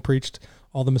being preached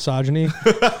all the misogyny.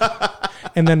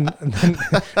 And then,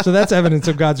 so that's evidence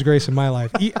of God's grace in my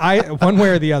life. One way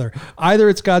or the other. Either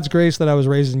it's God's grace that I was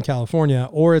raised in California,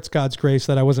 or it's God's grace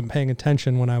that I wasn't paying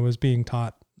attention when I was being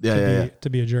taught to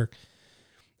be a jerk.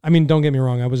 I mean, don't get me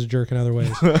wrong, I was a jerk in other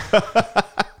ways.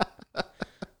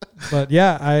 But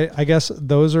yeah, I guess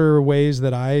those are ways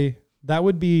that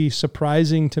would be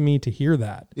surprising to me to hear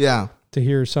that. Yeah. To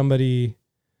hear somebody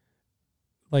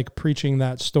like preaching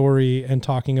that story and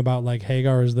talking about like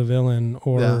Hagar as the villain,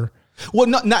 or... Yeah. Well,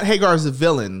 not Hagar as a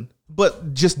villain,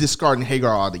 but just discarding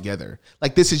Hagar altogether.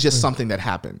 Like, this is just something that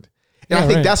happened. And I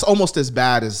think that's almost as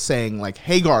bad as saying like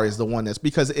Hagar is the one that's,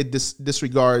 because it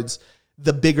disregards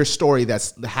the bigger story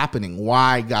that's happening.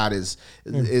 Why God is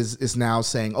now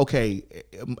saying, okay,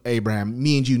 Abraham,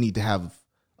 me and you need to have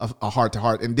a heart to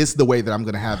heart, and this is the way that I'm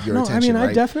going to have your attention.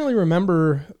 I definitely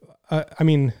remember.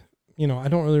 You know, I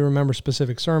don't really remember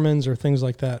specific sermons or things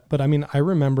like that, but I mean, I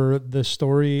remember the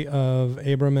story of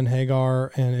Abram and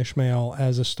Hagar and Ishmael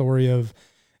as a story of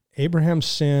Abraham's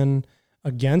sin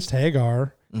against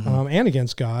Hagar, and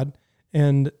against God,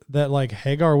 and that like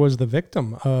Hagar was the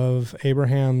victim of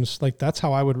Abraham's, like, that's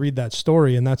how I would read that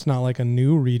story. And that's not like a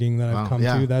new reading that I've come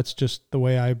to. That's just the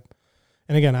way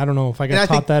and again, I don't know if I got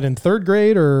taught that in 3rd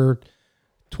grade or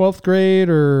 12th grade,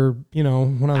 or, you know,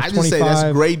 when I was 25. I just say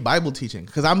that's great Bible teaching,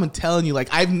 because I'm telling you, like,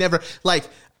 I've never, like,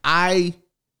 I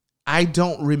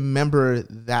don't remember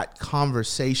that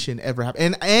conversation ever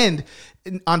happening. And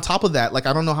on top of that, like,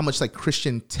 I don't know how much like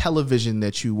Christian television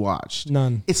that you watched.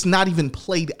 None. It's not even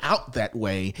played out that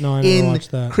way. No, I never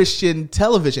watched that. Christian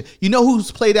television. You know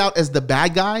who's played out as the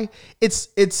bad guy? It's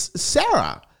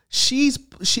Sarah. She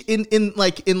in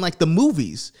the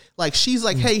movies, like, she's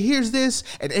like, hey, here's this,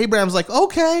 and Abraham's like,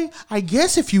 okay, I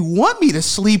guess if you want me to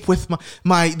sleep with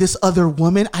my this other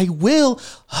woman, I will.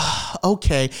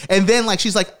 Okay. And then like,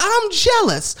 she's like, I'm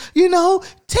jealous, you know,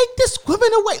 take this woman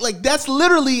away. Like, that's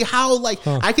literally how, like,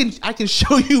 I can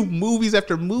show you movies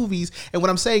after movies. And what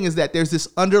I'm saying is that there's this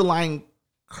underlying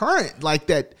current, like,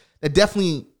 that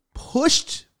definitely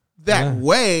pushed that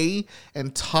way,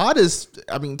 and taught us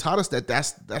that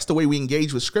that's the way we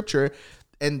engage with scripture.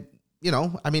 And, you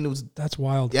know, I mean, that's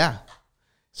wild. Yeah.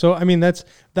 So, I mean, that's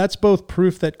both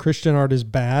proof that Christian art is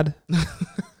bad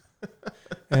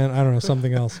and I don't know,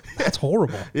 something else. That's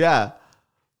horrible. Yeah.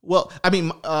 Well, I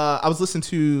mean, I was listening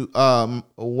to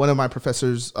one of my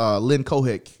professors, Lynn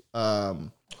Cohick,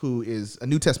 who is a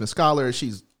New Testament scholar.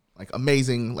 She's like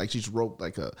amazing. Like, she's wrote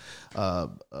like a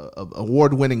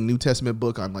award-winning New Testament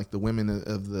book on like the women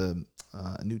of the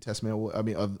New Testament. I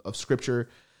mean, of scripture.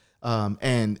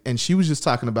 And she was just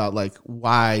talking about like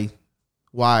why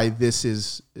this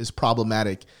is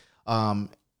problematic,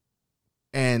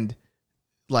 and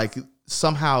like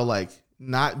somehow like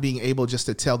not being able just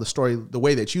to tell the story the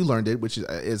way that you learned it, which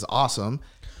is awesome.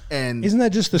 And isn't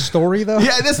that just the story though?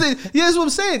 Yeah, that's what I'm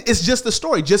saying. It's just the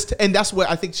story. And that's what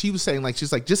I think she was saying. Like,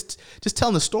 she's like, just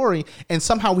telling the story. And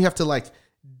somehow we have to like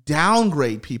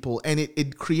downgrade people. And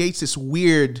it creates this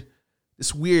weird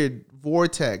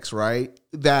vortex, right?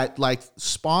 That like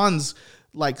spawns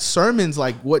like sermons,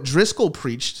 like what Driscoll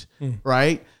preached,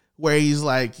 right? Where he's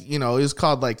like, you know, it was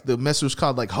called like, the message was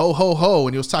called like ho, ho, ho.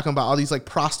 And he was talking about all these like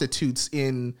prostitutes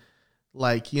in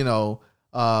like, you know,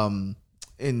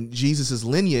 in Jesus's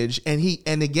lineage.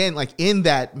 And again, like in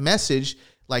that message,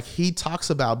 like he talks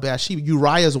about Bathsheba,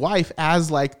 Uriah's wife,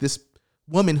 as like this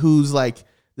woman who's like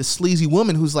this sleazy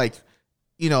woman who's like,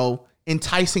 you know,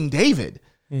 enticing David,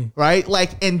 right?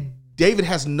 Like, and David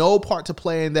has no part to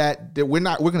play in that. We're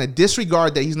going to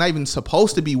disregard that he's not even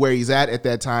supposed to be where he's at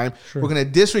that time. Sure. We're going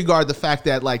to disregard the fact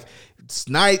that like it's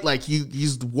night, like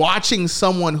he's watching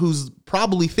someone who's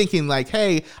probably thinking like,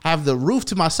 hey, I have the roof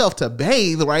to myself to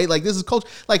bathe, right? Like this is culture.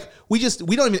 Like we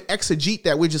don't even exegete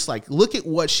that. We're just like, look at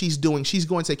what she's doing. She's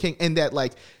going to the king, and that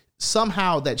like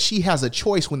somehow that she has a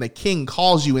choice when the king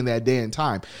calls you in that day and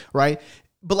time, right?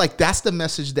 But like that's the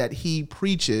message that he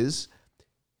preaches.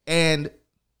 And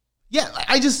yeah,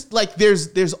 I just like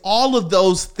there's all of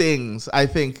those things, I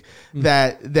think,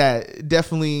 that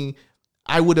definitely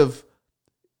I would have,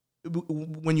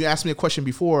 when you asked me a question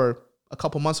before a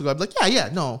couple months ago, I'd be like, yeah,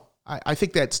 no, I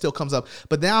think that still comes up.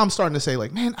 But now I'm starting to say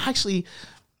like, man, actually,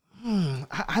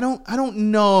 I don't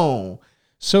know.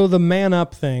 So the man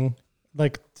up thing,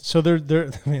 like, so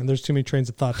there's too many trains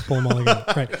of thought to pull them all together.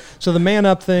 Right. So the man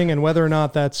up thing, and whether or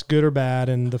not that's good or bad,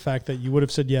 and the fact that you would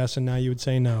have said yes and now you would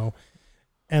say no.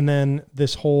 And then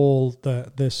this whole,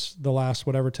 the last,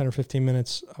 whatever, 10 or 15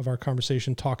 minutes of our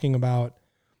conversation talking about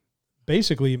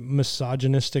basically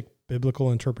misogynistic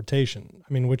biblical interpretation.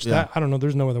 I mean, I don't know,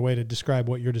 there's no other way to describe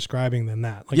what you're describing than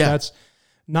that. Like that's,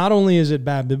 not only is it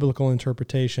bad biblical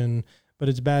interpretation, but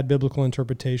it's bad biblical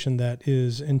interpretation that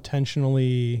is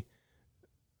intentionally,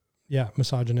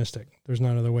 misogynistic. There's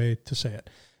no other way to say it.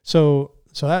 So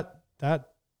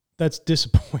that's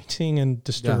disappointing and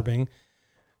disturbing. Yeah.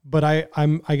 But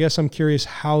I guess I'm curious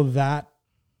how that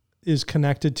is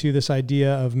connected to this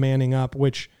idea of manning up,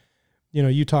 which, you know,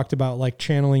 you talked about like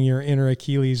channeling your inner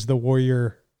Achilles, the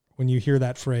warrior, when you hear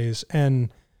that phrase.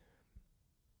 And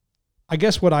I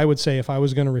guess what I would say if I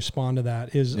was going to respond to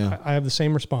that is I have the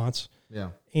same response. Yeah.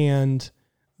 And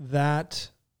that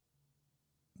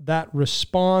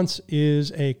response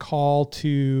is a call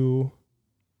to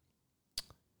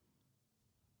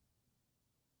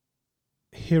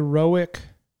heroic,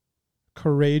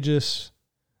 courageous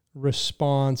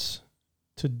response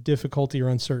to difficulty or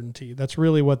uncertainty. That's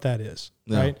really what that is,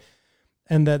 right?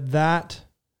 And that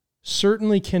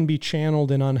certainly can be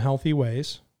channeled in unhealthy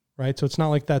ways, right? So it's not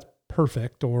like that's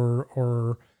perfect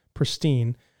or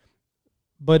pristine,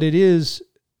 but it is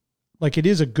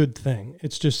a good thing.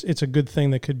 It's a good thing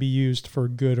that could be used for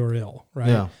good or ill, right?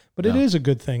 Yeah. But it is a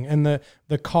good thing. And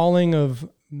the calling of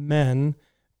men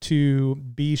to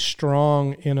be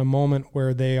strong in a moment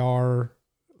where they are,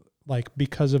 like,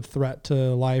 because of threat to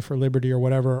life or liberty or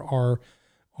whatever,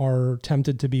 are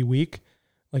tempted to be weak,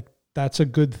 like, that's a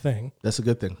good thing. That's a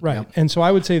good thing. Right. Yep. And so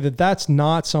I would say that that's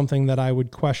not something that I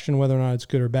would question whether or not it's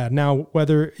good or bad. Now,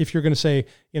 if you're going to say,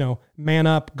 you know, man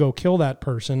up, go kill that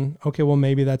person, okay, well,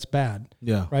 maybe that's bad.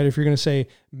 Yeah. Right. If you're going to say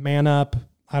man up,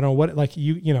 I don't know what, like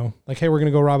you know, like, hey, we're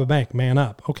going to go rob a bank, man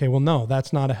up. Okay. Well, no,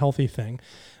 that's not a healthy thing.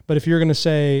 But if you're going to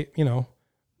say, you know,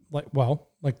 like, well,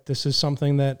 like, this is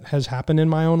something that has happened in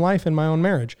my own life, in my own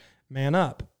marriage, man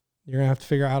up. You're going to have to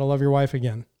figure out how to love your wife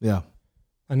again. Yeah.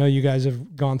 I know you guys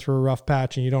have gone through a rough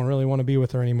patch and you don't really want to be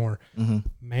with her anymore. Mm-hmm.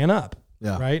 Man up.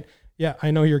 Yeah. Right. Yeah.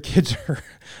 I know your kids are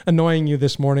annoying you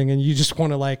this morning and you just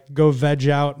want to, like, go veg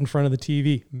out in front of the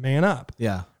TV. Man up.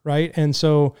 Yeah. Right. And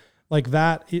so, like,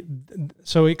 that,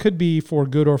 so it could be for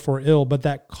good or for ill, but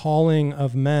that calling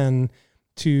of men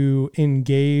to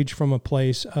engage from a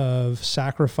place of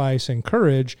sacrifice and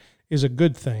courage is a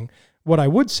good thing. What I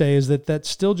would say is that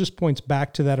still just points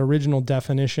back to that original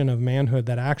definition of manhood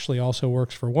that actually also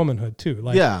works for womanhood too.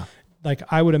 Like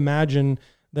I would imagine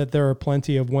that there are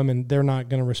plenty of women, they're not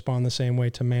going to respond the same way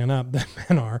to man up that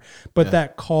men are, but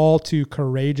that call to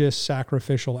courageous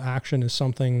sacrificial action is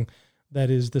something that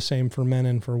is the same for men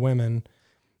and for women.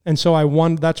 And so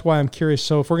that's why I'm curious.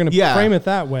 So if we're going to frame it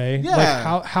that way,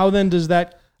 like how then does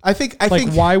that, I think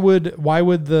why would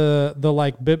the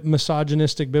like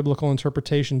misogynistic biblical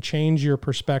interpretation change your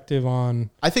perspective on?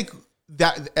 I think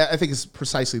I think it's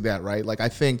precisely that, right? Like, I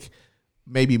think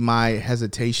maybe my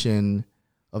hesitation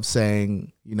of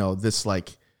saying, this,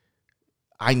 like,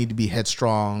 I need to be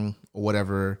headstrong or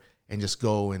whatever and just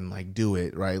go and like do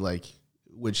it, right? Like,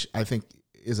 which I think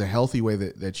is a healthy way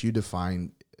that you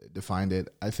defined it.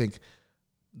 I think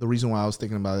the reason why I was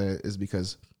thinking about it is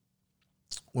because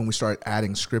when we start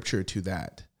adding scripture to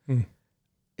that,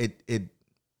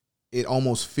 it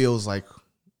almost feels like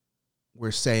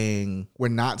we're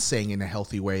not saying in a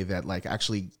healthy way that, like,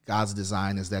 actually God's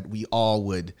design is that we all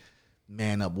would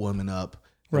man up, woman up.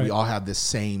 Right. We all have this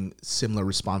similar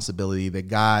responsibility, that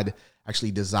God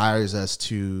actually desires us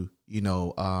to,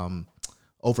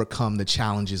 overcome the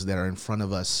challenges that are in front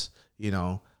of us,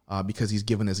 because he's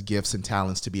given us gifts and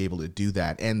talents to be able to do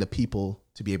that, and the people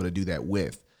to be able to do that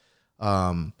with.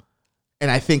 And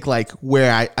I think, like,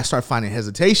 where I start finding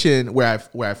hesitation, where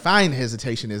I find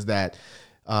hesitation is that,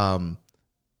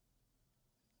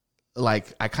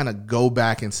 like, I kind of go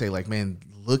back and say, like, man,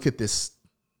 look at this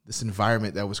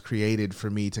environment that was created for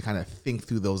me to kind of think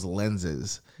through those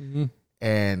lenses. Mm-hmm.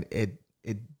 And it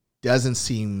doesn't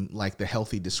seem like the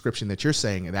healthy description that you're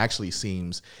saying. It actually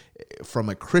seems, from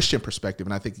a Christian perspective,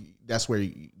 and I think that's where,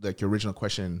 like, your original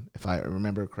question, if I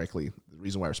remember correctly, the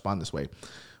reason why I respond this way,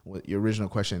 your original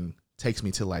question takes me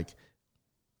to, like,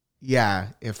 yeah,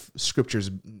 if scripture's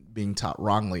being taught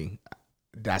wrongly,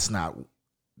 that's not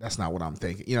what I'm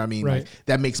thinking. You know what I mean? Right. Like,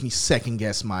 that makes me second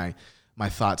guess my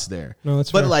thoughts there. No,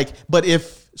 that's fair. But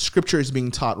if scripture is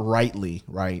being taught rightly,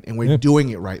 right, and we're doing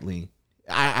it rightly,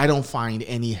 I don't find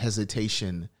any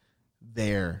hesitation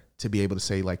there to be able to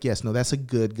say, like, yes, no, that's a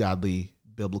good, godly,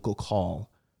 biblical call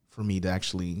for me to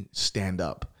actually stand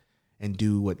up and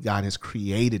do what God has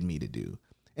created me to do.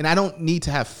 And I don't need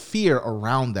to have fear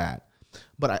around that.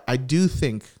 But I do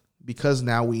think, because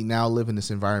we now live in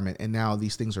this environment and now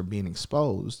these things are being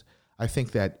exposed, I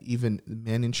think that even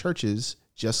men in churches,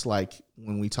 just like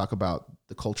when we talk about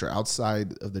the culture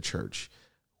outside of the church,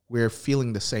 we're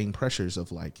feeling the same pressures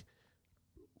of, like,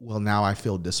 well, now I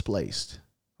feel displaced,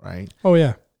 right? Oh,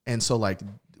 yeah. And so, like,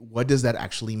 what does that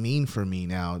actually mean for me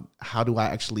now? How do I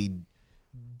actually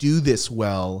do this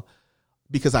well?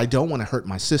 Because I don't want to hurt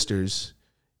my sisters,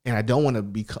 and I don't want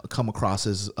to come across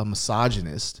as a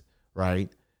misogynist, right?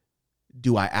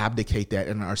 Do I abdicate that?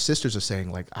 And our sisters are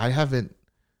saying, like, I'm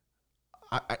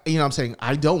saying,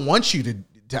 I don't want you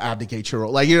to abdicate your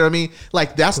role. Like, you know what I mean?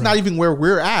 Like, that's not even where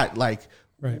we're at. Like,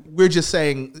 we're just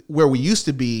saying where we used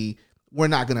to be, we're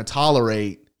not going to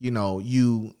tolerate,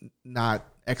 you not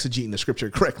exegeting the scripture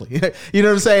correctly. You know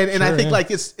what I'm saying? And I think like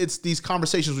it's these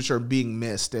conversations which are being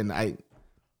missed. And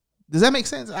does that make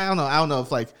sense? I don't know. I don't know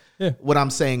if, like, what I'm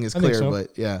saying is clear,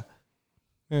 but yeah.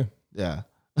 Yeah.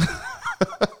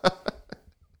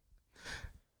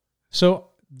 So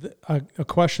a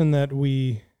question that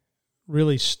we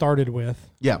really started with.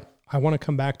 Yeah. I want to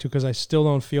come back to, because I still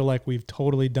don't feel like we've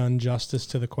totally done justice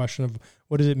to the question of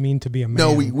what does it mean to be a man.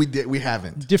 No, we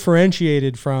haven't.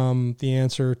 Differentiated from the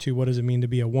answer to what does it mean to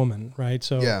be a woman, right?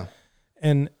 So, yeah.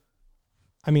 And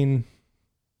I mean,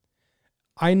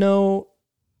 I know,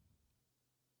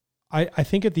 I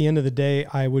think at the end of the day,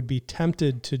 I would be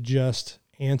tempted to just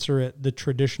answer it the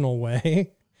traditional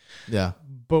way. Yeah.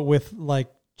 But with,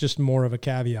 like, just more of a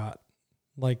caveat.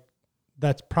 Like,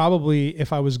 that's probably,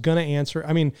 if I was going to answer,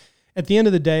 I mean, at the end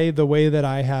of the day, the way that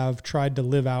I have tried to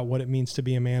live out what it means to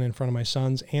be a man in front of my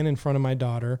sons and in front of my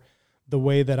daughter, the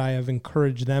way that I have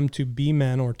encouraged them to be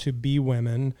men or to be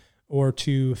women, or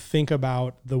to think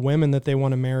about the women that they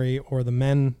want to marry, or the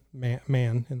man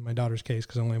in my daughter's case,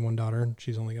 because I only have one daughter and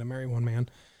she's only going to marry one man.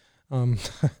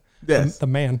 Yes. The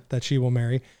man that she will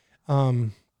marry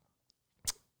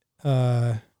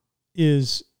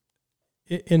is,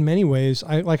 in many ways,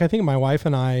 I think my wife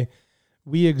and I,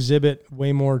 we exhibit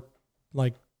way more,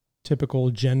 like,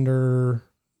 typical gender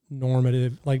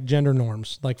normative, like gender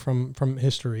norms, like from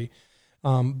history,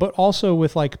 but also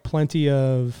with, like, plenty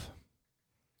of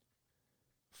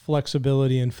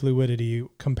flexibility and fluidity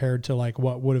compared to, like,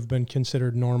 what would have been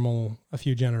considered normal a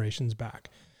few generations back.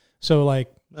 So,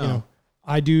 like,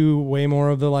 I do way more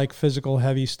of the, like, physical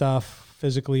heavy stuff,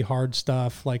 physically hard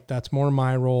stuff. Like, that's more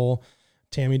my role.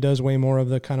 Tammy does way more of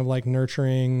the kind of, like,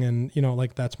 nurturing, and,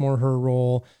 like, that's more her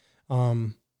role.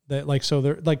 That, like, so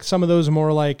they're, like, some of those are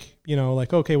more like,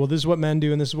 like, okay, well, this is what men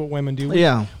do and this is what women do.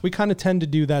 We kind of tend to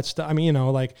do that stuff. I mean,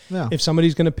 like, if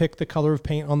somebody's going to pick the color of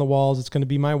paint on the walls, it's going to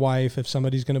be my wife. If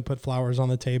somebody's going to put flowers on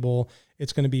the table,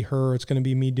 it's going to be her. It's going to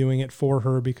be me doing it for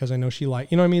her because I know she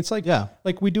what I mean? It's like,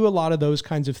 like, we do a lot of those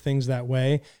kinds of things that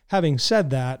way. Having said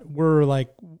that, we're,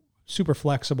 like, super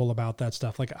flexible about that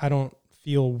stuff. Like, I don't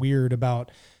feel weird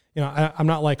about, I'm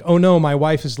not like, oh no, my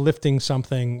wife is lifting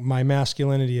something, my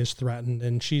masculinity is threatened,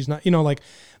 and she's not,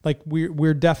 like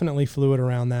we're definitely fluid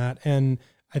around that. And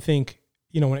I think,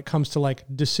 when it comes to like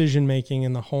decision making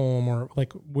in the home, or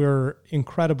like we're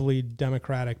incredibly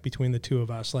democratic between the two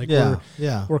of us. Like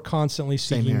we're constantly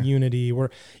seeking unity. We're,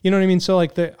 you know what I mean? So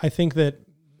like I think that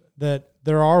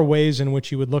there are ways in which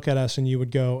you would look at us and you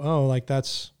would go, oh,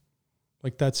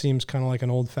 that seems kind of like an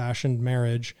old fashioned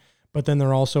marriage. But then there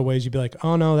are also ways you'd be like,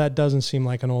 oh no, that doesn't seem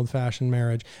like an old fashioned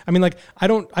marriage. I mean, like I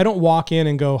don't walk in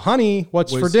and go, honey,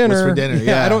 what's for dinner? What's for dinner?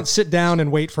 Yeah. I don't sit down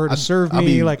and wait for her to serve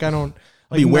me.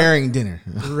 I'll be wearing dinner.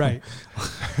 Right.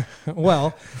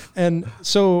 Well, and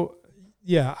so,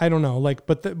 yeah, I don't know. Like,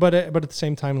 but at the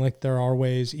same time, like there are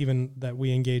ways even that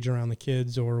we engage around the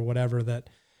kids or whatever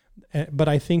but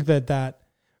I think that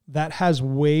has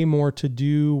way more to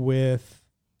do with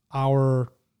our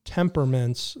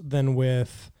temperaments than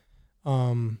with,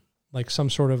 like some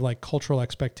sort of like cultural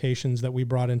expectations that we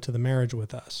brought into the marriage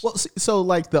with us. Well, so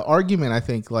like the argument I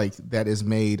think like that is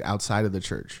made outside of the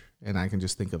church, and I can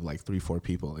just think of like 3-4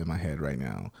 people in my head right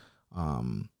now.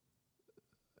 And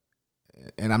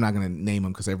I'm not going to name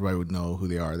them because everybody would know who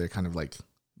they are. They're kind of like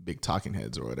big talking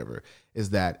heads or whatever, is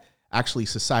that actually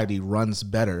society runs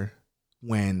better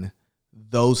when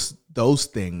those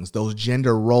things, those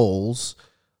gender roles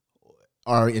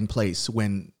are in place,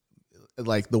 when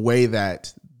like the way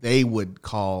that they would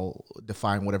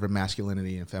define whatever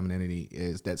masculinity and femininity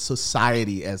is, that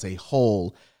society as a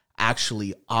whole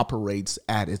actually operates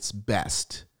at its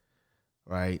best,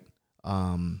 right?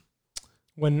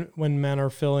 When men are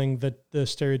filling the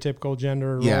stereotypical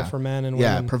gender role for men and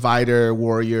women. Yeah, provider,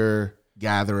 warrior,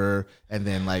 gatherer, and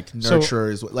then like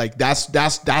nurturer is like that's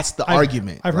the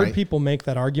argument. I've heard people make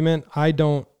that argument. I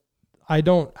don't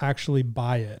actually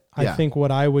buy it. I think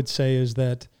what I would say is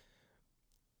that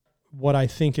what I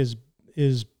think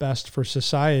is best for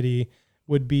society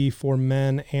would be for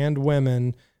men and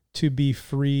women to be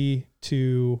free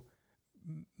to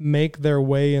make their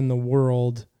way in the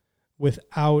world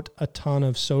without a ton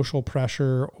of social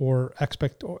pressure or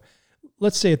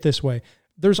let's say it this way.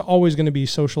 There's always going to be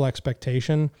social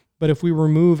expectation, but if we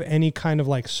remove any kind of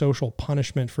like social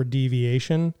punishment for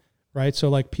deviation, right? So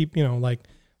like people, like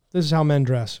this is how men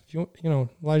dress. If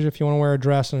Elijah, if you want to wear a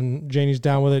dress and Janie's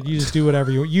down with it, you just do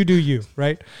whatever you do you,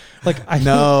 right? Like I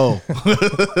no,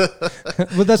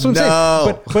 but that's what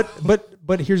I'm saying.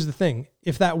 But here's the thing: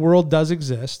 if that world does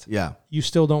exist, you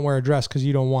still don't wear a dress because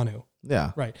you don't want to.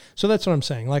 Yeah, right. So that's what I'm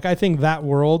saying. Like I think that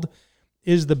world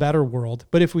is the better world.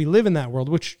 But if we live in that world,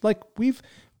 which like we've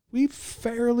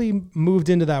fairly moved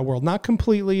into that world, not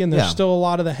completely, and there's still a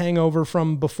lot of the hangover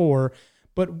from before.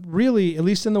 But really, at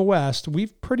least in the West,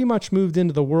 we've pretty much moved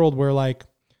into the world where like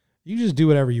you just do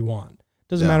whatever you want.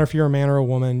 Doesn't matter if you're a man or a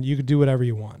woman, you could do whatever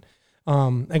you want.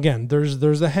 Again, there's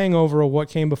the hangover of what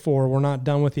came before. We're not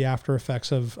done with the after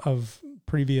effects of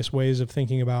previous ways of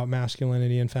thinking about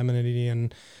masculinity and femininity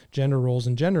and gender roles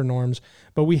and gender norms,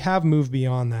 but we have moved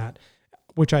beyond that,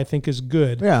 which I think is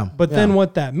good. But then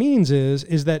what that means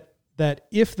is that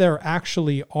if there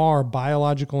actually are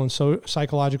biological and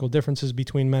psychological differences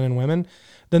between men and women,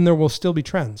 then there will still be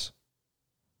trends.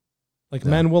 Like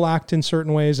men will act in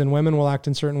certain ways and women will act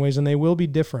in certain ways, and they will be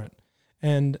different.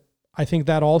 And I think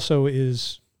that also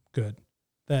is good,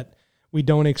 that we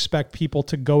don't expect people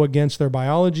to go against their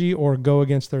biology or go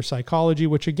against their psychology,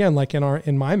 which again, like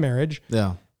in my marriage,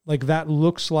 like that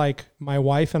looks like my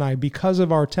wife and I, because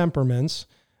of our temperaments,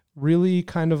 really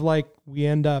kind of like we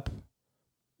end up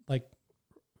like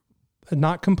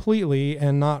not completely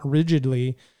and not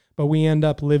rigidly, but we end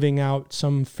up living out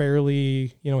some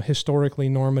fairly, historically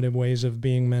normative ways of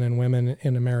being men and women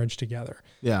in a marriage together.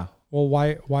 Yeah. Well,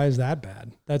 why is that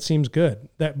bad? That seems good.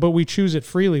 But we choose it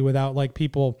freely without like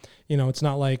people, it's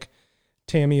not like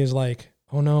Tammy is like,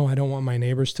 oh no, I don't want my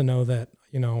neighbors to know that,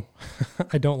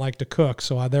 I don't like to cook,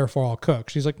 so therefore I'll cook.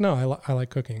 She's like, no, I like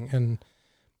cooking and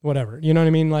whatever. You know what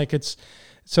I mean? Like it's,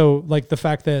 so like the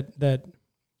fact that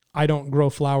I don't grow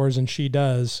flowers and she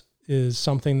does is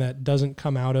something that doesn't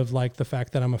come out of like the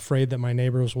fact that I'm afraid that my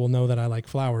neighbors will know that I like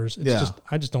flowers. It's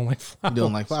I just don't like flowers. You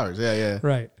don't like flowers. Yeah.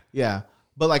 Right. Yeah.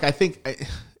 But like, I think,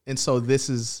 and so this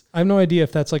is, I have no idea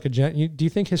if that's like do you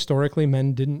think historically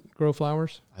men didn't grow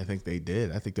flowers? I think they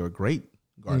did. I think they were great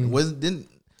gardeners.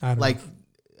 I don't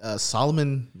know.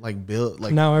 Solomon like built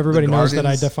like, now everybody knows that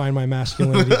I define my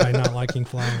masculinity by not liking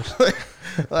flowers. Like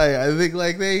I think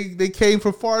like they came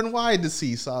from far and wide to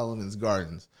see Solomon's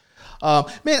gardens.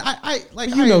 Man, I like,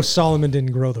 Solomon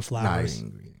didn't grow the flowers. He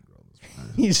didn't grow those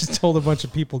flowers. He just told a bunch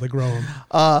of people to grow them.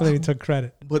 And then he took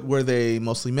credit. But were they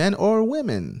mostly men or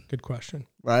women? Good question.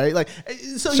 Right? Like,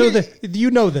 so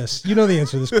you know this. You know the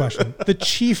answer to this question. The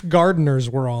chief gardeners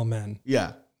were all men.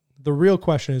 Yeah. The real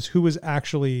question is who was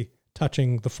actually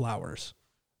touching the flowers?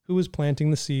 Who was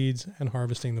planting the seeds and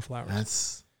harvesting the flowers?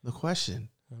 That's the question.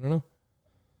 I don't know.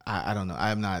 I don't know.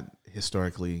 I'm not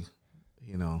historically,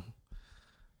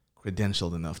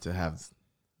 credentialed enough to have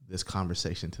this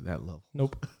conversation to that level.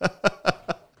 Nope.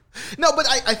 No, but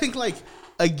I think, like,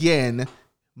 again,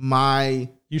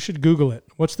 you should Google it.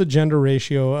 What's the gender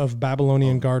ratio of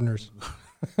Babylonian gardeners?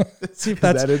 see if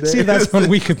that's on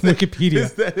Wikipedia.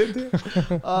 Is that in there?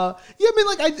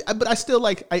 But I still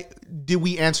did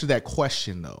we answer that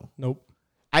question though? Nope.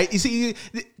 You see,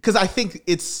 because I think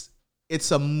it's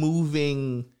a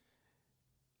moving.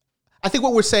 I think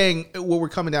what we're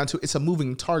coming down to, it's a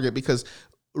moving target, because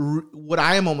what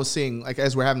I am almost seeing, like,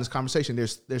 as we're having this conversation,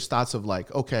 there's thoughts of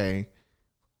like, okay,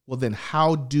 well then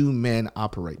how do men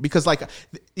operate? Because, like,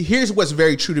 here's what's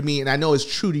very true to me, and I know it's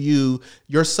true to you.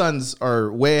 Your sons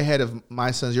are way ahead of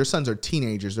my sons. Your sons are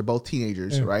teenagers. They're both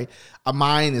teenagers, right?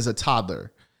 Mine is a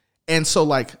toddler. And so,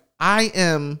 like, I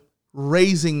am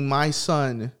raising my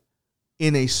son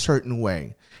in a certain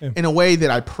way. In a way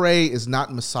that I pray is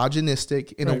not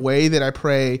misogynistic, in a way that I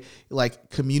pray,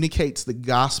 like, communicates the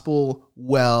gospel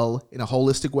well, in a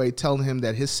holistic way, telling him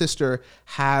that his sister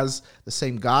has the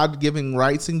same God-given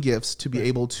rights and gifts to be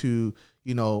able to,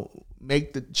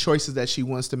 make the choices that she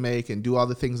wants to make and do all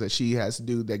the things that she has to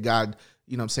do, that God,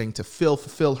 to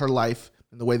fulfill her life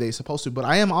in the way they're supposed to. But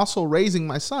I am also raising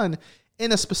my son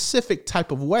in a specific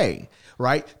type of way,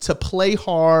 right? To play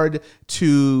hard,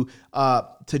 to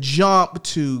jump,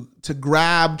 to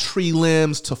grab tree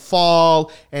limbs, to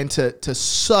fall, and to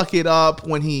suck it up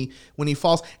when he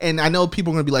falls. And I know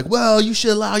people are going to be like, well, you should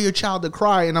allow your child to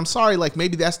cry. And I'm sorry, like,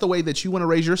 maybe that's the way that you want to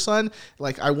raise your son.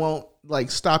 Like, I won't,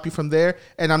 like, stop you from there.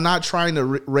 And I'm not trying to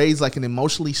raise, like, an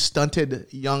emotionally stunted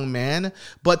young man,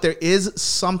 but there is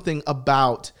something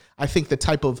about, I think, the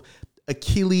type of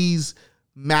Achilles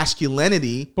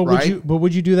masculinity, right?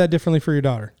 Would you do that differently for your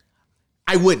daughter?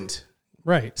 I wouldn't.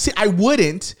 Right. See, I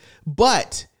wouldn't,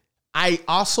 but I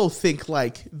also think,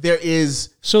 like, there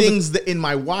is things that in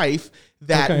my wife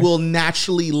that will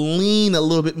naturally lean a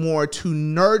little bit more to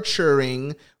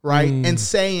nurturing, right? And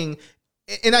saying,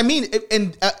 and I mean,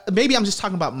 and maybe I'm just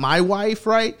talking about my wife,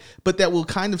 right? But that will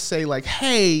kind of say, like,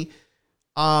 hey,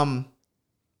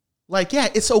 like, yeah,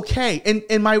 it's okay.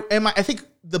 And my I think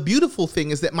the beautiful thing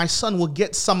is that my son will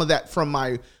get some of that from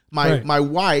my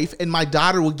wife, and my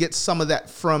daughter will get some of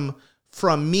that from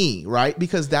me, right?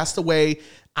 Because that's the way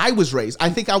I was raised. I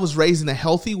think I was raised in a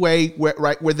healthy way where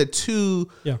the two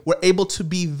were able to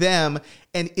be them.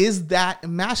 And is that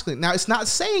masculine? Now, it's not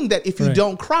saying that if you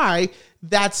don't cry,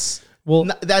 that's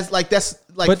like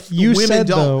but you women said,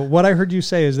 don't. Though, what I heard you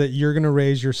say is that you're going to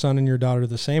raise your son and your daughter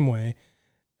the same way,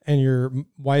 and your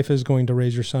wife is going to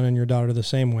raise your son and your daughter the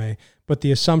same way. But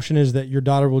the assumption is that your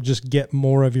daughter will just get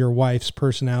more of your wife's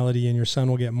personality and your son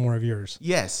will get more of yours.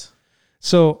 Yes.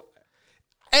 So,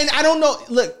 and I don't know.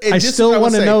 Look, I still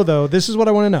want to know, though. This is what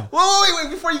I want to know.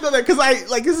 Wait, before you go there, because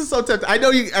this is so tempting. I know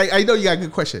you got a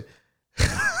good question.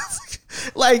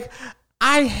 Like,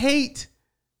 I hate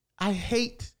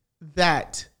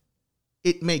that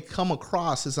it may come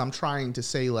across as I'm trying to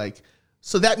say, like,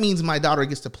 so that means my daughter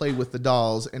gets to play with the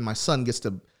dolls and my son gets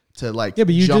to like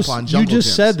jump on jungle You just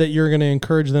gyms. said that you're going to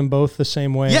encourage them both the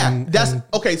same way. Yeah,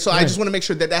 okay. So I just want to make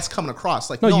sure that that's coming across.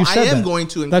 Like, no, I am going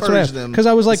to encourage them. Because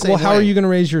I was like, well, how are you going to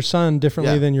raise your son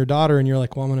differently than your daughter? And you're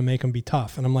like, well, I'm going to make him be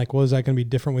tough. And I'm like, well, is that going to be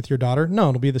different with your daughter? No,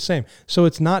 it'll be the same. So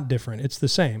it's not different. It's the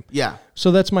same. Yeah.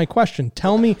 So that's my question.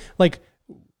 Tell me, like,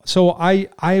 so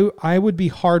I would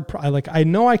be I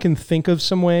know I can think of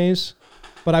some ways,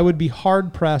 but I would be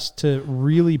hard pressed to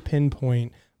really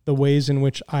pinpoint the ways in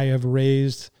which I have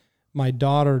raised my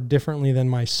daughter differently than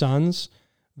my sons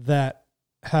that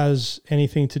has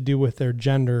anything to do with their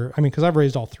gender. I mean, because I've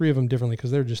raised all three of them differently because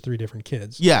they're just three different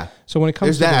kids. Yeah. So when it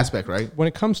comes to that aspect, right? When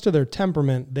it comes to their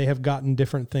temperament, they have gotten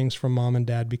different things from mom and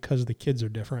dad because the kids are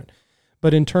different.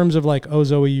 But in terms of like, oh,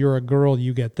 Zoe, you're a girl,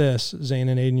 you get this. Zane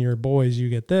and Aiden, you're boys, you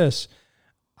get this.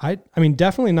 I mean,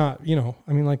 definitely not,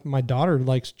 like my daughter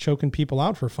likes choking people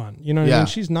out for fun. You know what I mean?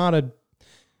 She's not a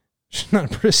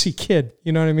prissy kid.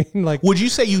 You know what I mean? Like, would you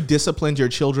say you disciplined your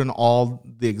children all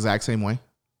the exact same way?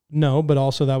 No, but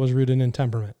also that was rooted in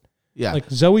temperament. Yeah.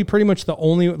 Like Zoe pretty much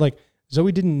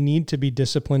Zoe didn't need to be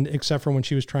disciplined except for when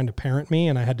she was trying to parent me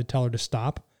and I had to tell her to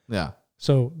stop. Yeah.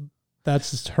 So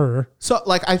that's just her. So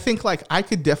like, I think like I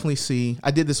could definitely see, I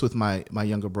did this with my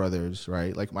younger brothers,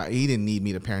 right? Like he didn't need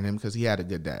me to parent him because he had a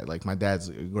good dad. Like my dad's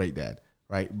a great dad,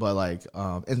 right? But like,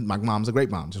 and my mom's a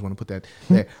great mom. Just want to put that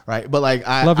there, right? But like,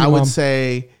 I Love you, would Mom.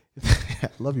 say,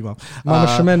 love you, Mom. Mama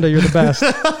Shemenda, you're the best.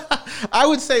 I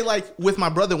would say like with my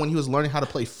brother when he was learning how to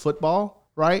play football,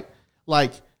 right?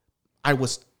 Like I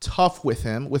was tough with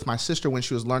him. With my sister when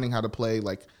she was learning how to play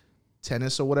like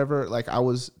tennis or whatever, like I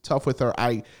was tough with her.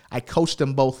 I coached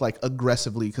them both like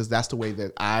aggressively because that's the way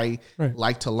that I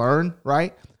like to learn,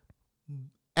 right?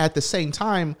 At the same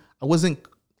time, I wasn't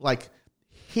like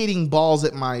hitting balls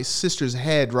at my sister's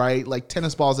head, right? Like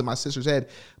tennis balls at my sister's head.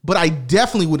 But I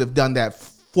definitely would have done that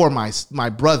for my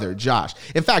brother, Josh.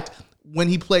 In fact, when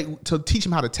he played, to teach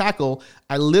him how to tackle,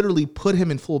 I literally put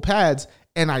him in full pads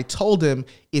and I told him,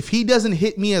 if he doesn't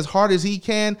hit me as hard as he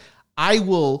can, I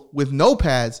will, with no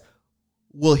pads,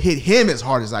 will hit him as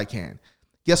hard as I can.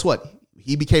 Guess what?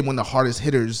 He became one of the hardest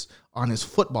hitters on his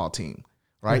football team.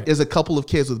 Right? There's a couple of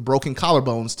kids with broken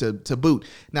collarbones to boot.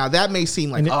 Now that may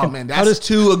seem like, man, that's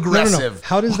too aggressive. No.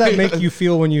 How does that make you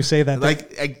feel when you say that?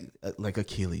 Like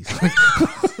Achilles.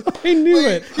 I knew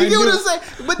it. You get what I'm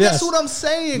saying? But that's what I'm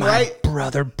saying, My right?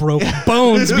 brother broke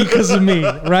bones because of me,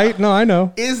 right? No, I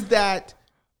know. Is that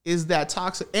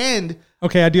toxic? And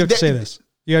okay, I do have to say this.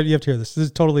 You have to hear this. This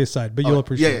is totally aside, but you'll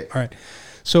appreciate it. All right.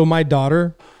 So my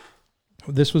daughter,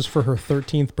 this was for her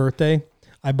 13th birthday.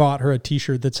 I bought her a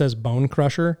t-shirt that says Bone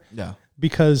Crusher. Yeah.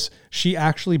 Because she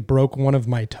actually broke one of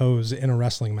my toes in a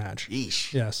wrestling match.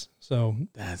 Yeesh. Yes. So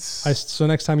so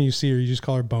next time you see her, you just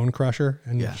call her Bone Crusher.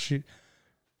 And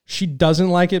she doesn't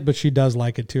like it, but she does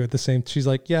like it too at the same. She's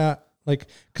like, yeah, like,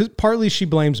 cause partly she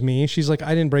blames me. She's like,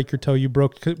 I didn't break your toe. You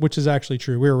broke, which is actually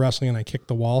true. We were wrestling and I kicked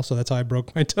the wall. So that's how I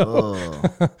broke my toe.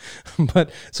 Oh.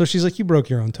 But so she's like, you broke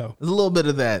your own toe. There's a little bit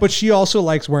of that. But she also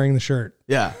likes wearing the shirt.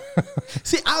 Yeah.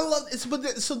 See, I love it.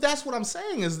 So that's what I'm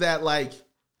saying is that like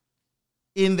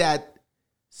in that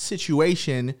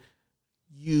situation,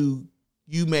 you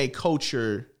may coach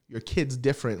your kids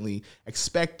differently,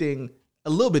 expecting a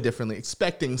little bit differently,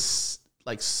 expecting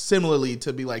like similarly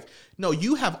to be like, no,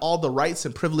 you have all the rights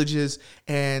and privileges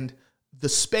and the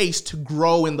space to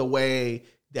grow in the way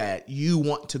that you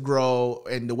want to grow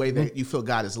and the way that you feel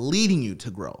God is leading you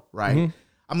to grow, right? Mm-hmm.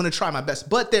 I'm going to try my best.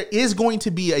 But there is going to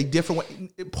be a different way,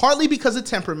 partly because of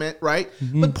temperament, right?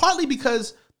 Mm-hmm. But partly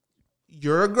because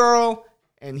you're a girl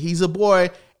and he's a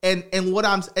boy. And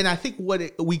I think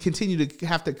we continue to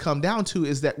have to come down to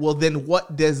is that, well, then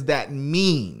what does that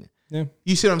mean? Yeah.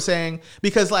 You see what I'm saying?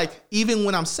 Because like, even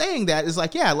when I'm saying that, it's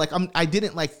like, yeah, like I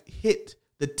didn't like hit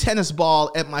the tennis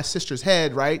ball at my sister's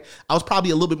head, right? I was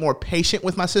probably a little bit more patient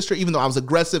with my sister, even though I was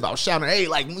aggressive. I was shouting, hey,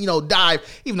 like,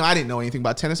 dive, even though I didn't know anything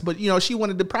about tennis, but she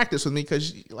wanted to practice with me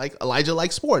because like Elijah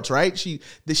likes sports, right? She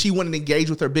wanted to engage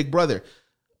with her big brother.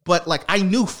 But like, I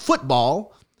knew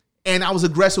football and I was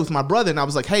aggressive with my brother. And I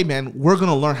was like, hey man, we're going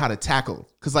to learn how to tackle.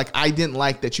 Cause like, I didn't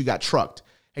like that you got trucked.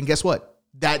 And guess what?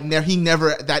 That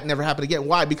never happened again.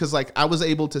 Why? Because like I was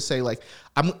able to say like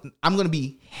I'm going to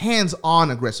be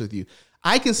hands-on aggressive with you.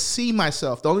 I can see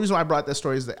myself. The only reason why I brought that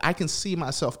story is that I can see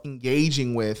myself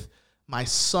engaging with my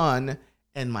son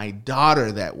and my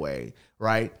daughter that way,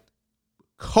 right?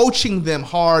 Coaching them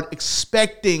hard,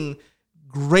 expecting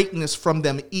greatness from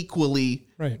them equally,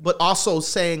 right? But also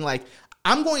saying like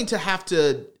I'm going to have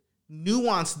to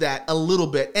nuance that a little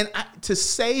bit. And to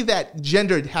say that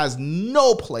gender has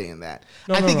no play in that,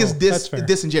 I think is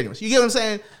disingenuous. You get what I'm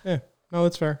saying? Yeah, no,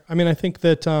 that's fair. I mean, I think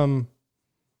that,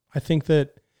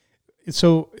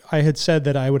 so I had said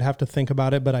that I would have to think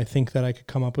about it, but I think that I could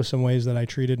come up with some ways that I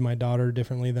treated my daughter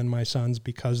differently than my sons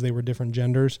because they were different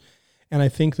genders. And I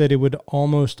think that it would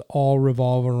almost all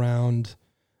revolve around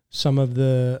some of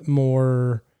the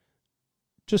more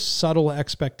just subtle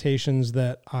expectations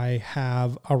that I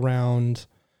have around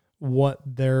what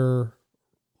their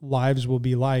lives will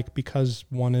be like because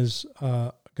one is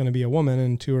going to be a woman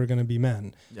and two are going to be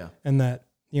men. Yeah. And that,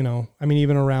 I mean,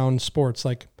 even around sports,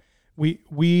 like we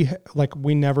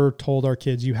never told our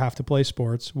kids you have to play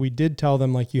sports. We did tell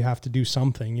them like you have to do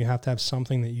something. You have to have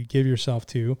something that you give yourself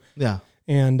to. Yeah.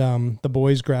 And the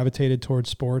boys gravitated towards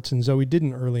sports, and Zoe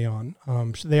didn't early on.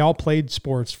 They all played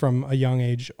sports from a young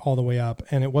age all the way up,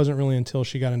 and it wasn't really until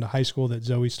she got into high school that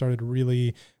Zoe started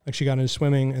really, like she got into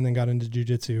swimming and then got into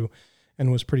jiu-jitsu and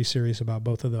was pretty serious about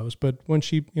both of those. But when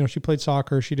she played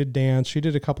soccer, she did dance, she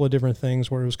did a couple of different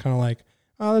things where it was kind of like,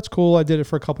 oh, that's cool. I did it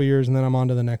for a couple of years, and then I'm on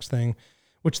to the next thing,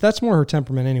 which that's more her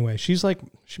temperament anyway. She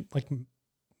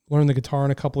learned the guitar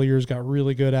in a couple of years, got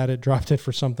really good at it, dropped it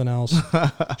for something else.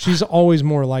 She's always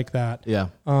more like that. Yeah.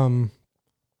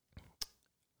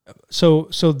 So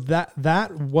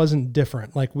that wasn't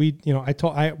different. Like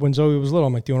when Zoe was little,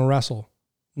 I'm like, do you want to wrestle?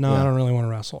 No, I don't really want to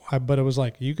wrestle. But it was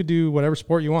like, you could do whatever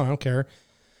sport you want. I don't care.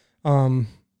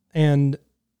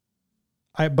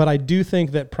 But I do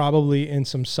think that probably in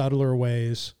some subtler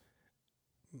ways,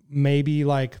 maybe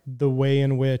like the way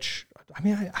in which,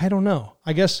 I don't know.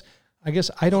 I guess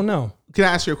I don't know. Can I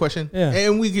ask you a question? Yeah.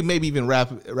 And we could maybe even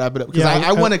wrap it up because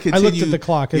I want to continue. I looked at the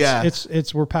clock.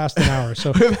 It's we're past an hour,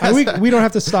 so we don't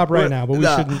have to stop right now, but we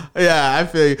shouldn't. Yeah, I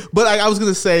feel you. But I was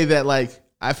going to say that like,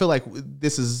 I feel like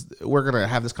we're going to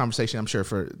have this conversation, I'm sure,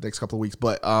 for the next couple of weeks,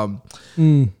 but,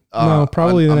 no,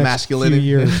 probably the next few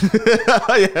years.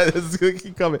 Yeah, this is going to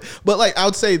keep coming. But like, I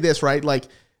would say this, right? Like,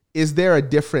 is there a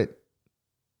different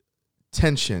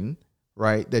tension,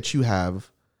 right, that you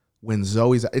have when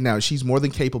Zoe's now? She's more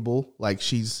than capable. Like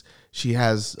she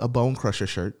has a Bone Crusher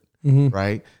shirt,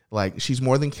 right? Like she's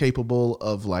more than capable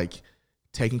of like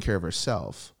taking care of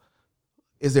herself.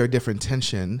 Is there a different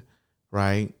tension,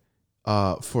 right,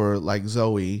 for like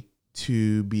Zoe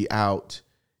to be out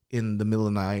in the middle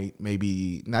of the night,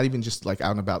 maybe not even just like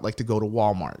out and about, like to go to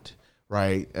Walmart,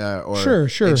 right? Or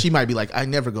sure. And she might be like, I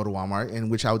never go to Walmart, in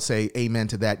which I would say, amen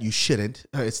to that. You shouldn't.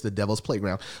 It's the devil's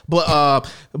playground. But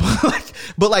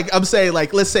like I'm saying,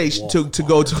 like let's say to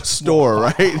go to a store,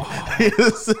 right?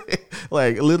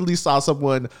 Like literally saw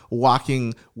someone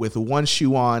walking with one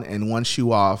shoe on and one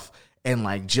shoe off, and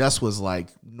like just was like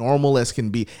normal as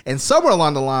can be. And somewhere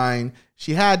along the line,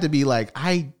 she had to be like,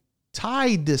 I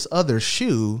tied this other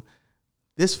shoe.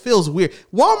 This feels weird.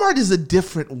 Walmart is a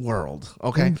different world.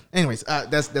 Okay. Anyways,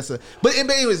 but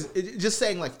anyways, just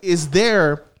saying, like, is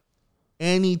there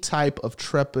any type of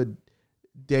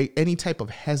any type of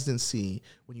hesitancy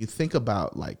when you think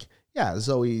about like, yeah,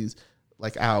 Zoe's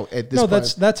like out at this point? No,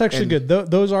 that's actually good.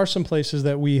 Those are some places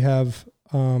that we have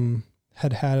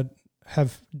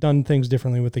have done things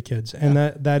differently with the kids. And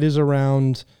that is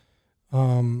around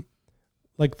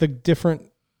like the different.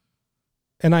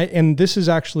 And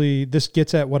this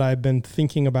gets at what I've been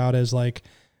thinking about as like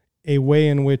a way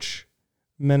in which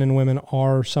men and women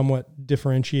are somewhat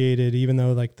differentiated, even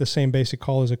though like the same basic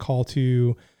call is a call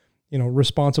to,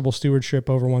 responsible stewardship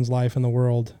over one's life and the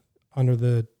world under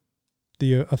the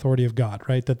authority of God,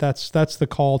 right? That's the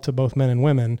call to both men and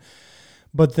women.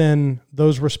 But then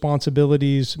those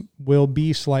responsibilities will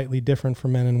be slightly different for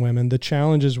men and women. The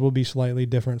challenges will be slightly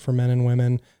different for men and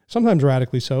women, sometimes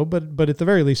radically so, but at the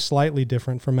very least slightly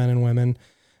different for men and women.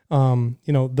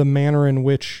 The manner in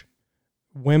which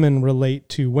women relate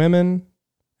to women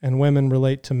and women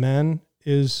relate to men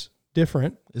is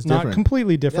different. It's not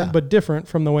completely different, but different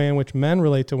from the way in which men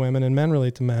relate to women and men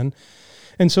relate to men.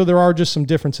 And so there are just some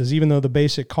differences, even though the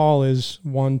basic call is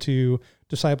one to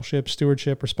discipleship,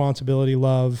 stewardship, responsibility,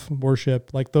 love,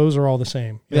 worship, like those are all the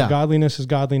same. Godliness is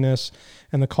godliness,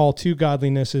 and the call to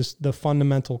godliness is the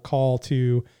fundamental call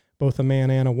to both a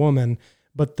man and a woman,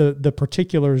 but the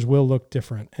particulars will look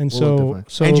different. And so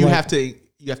you have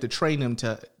to train them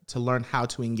to learn how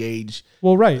to engage.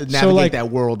 Well, right. Navigate that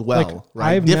world well,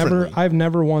 right? I've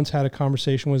never once had a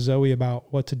conversation with Zoe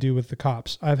about what to do with the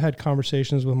cops. I've had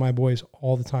conversations with my boys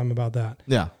all the time about that.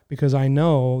 Yeah. Because I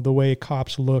know the way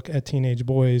cops look at teenage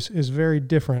boys is very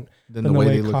different than the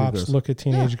way cops look at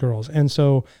teenage girls. And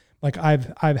so like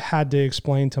I've had to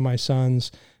explain to my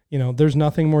sons, there's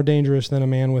nothing more dangerous than a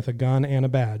man with a gun and a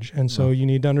badge. And so you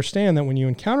need to understand that when you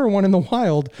encounter one in the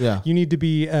wild, you need to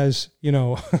be as,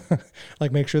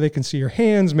 like make sure they can see your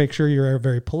hands, make sure you're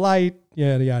very polite,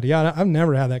 yada, yada, yada. I've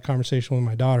never had that conversation with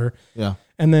my daughter. Yeah.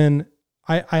 And then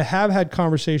I have had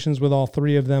conversations with all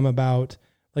three of them about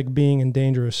like being in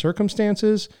dangerous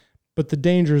circumstances, but the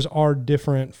dangers are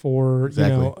different for, a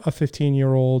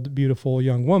 15-year-old beautiful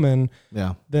young woman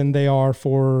than they are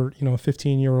for, a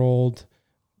 15-year-old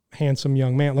handsome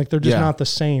young man. Like they're just not the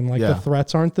same. Like the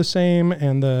threats aren't the same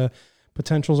and the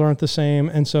potentials aren't the same.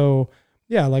 And so,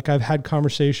 like I've had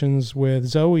conversations with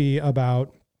Zoe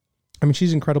about,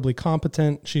 she's incredibly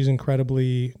competent. She's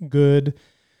incredibly good.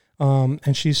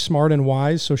 And she's smart and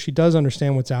wise. So she does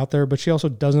understand what's out there, but she also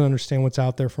doesn't understand what's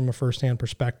out there from a firsthand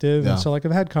perspective. Yeah. And so like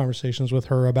I've had conversations with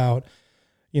her about,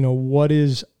 what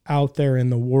is out there in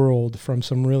the world from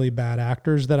some really bad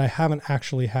actors that I haven't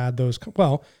actually had those,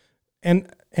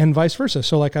 and vice versa.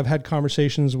 So like I've had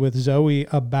conversations with Zoe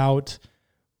about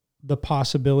the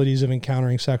possibilities of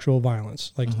encountering sexual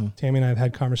violence. Like Tammy and I have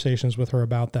had conversations with her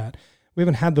about that. We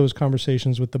haven't had those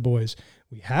conversations with the boys.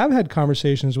 We have had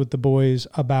conversations with the boys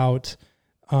about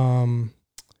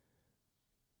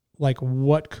like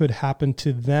what could happen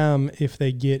to them if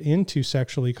they get into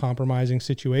sexually compromising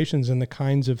situations and the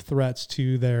kinds of threats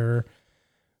to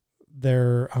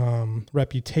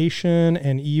reputation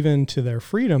and even to their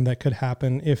freedom that could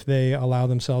happen if they allow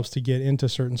themselves to get into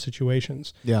certain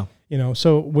situations. Yeah.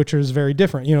 So which is very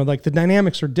different. Like the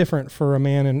dynamics are different for a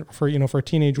man and for a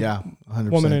teenage 100%.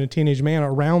 woman and a teenage man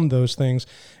around those things.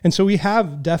 And so we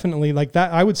have definitely like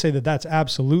that. I would say that that's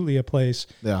absolutely a place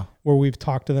where we've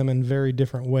talked to them in very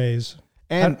different ways.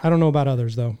 And I don't know about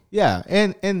others though. Yeah.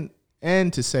 And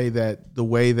to say that the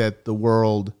way that the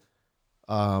world,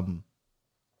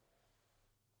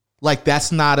 like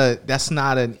that's not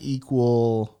an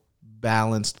equal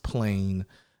balanced plane,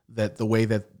 that the way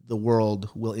that the world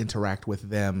will interact with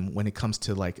them when it comes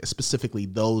to like specifically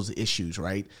those issues,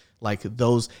 right? Like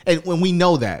those, and when we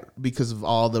know that because of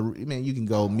all the, you can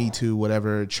go Me Too,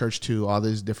 whatever, Church Too, all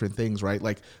these different things, right?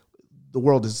 Like the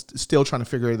world is still trying to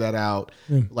figure that out.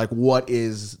 Like what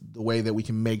is the way that we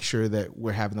can make sure that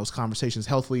we're having those conversations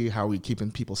healthily? How are we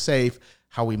keeping people safe?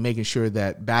 How are we making sure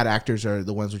that bad actors are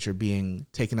the ones which are being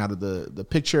taken out of the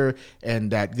picture,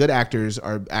 and that good actors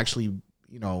are actually,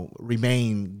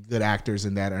 remain good actors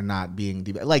and that are not being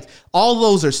like all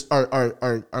those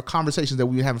are conversations that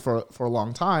we've been having for a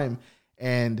long time.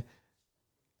 And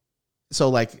so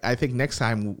like, I think next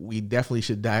time we definitely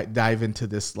should dive into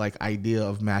this like idea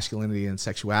of masculinity and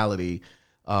sexuality.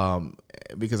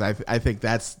 Because I think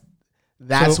that's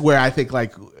so, where I think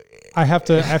like I have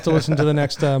to listen to the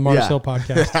next Mars Hill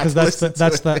podcast because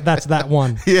that's that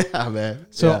one. Yeah, man.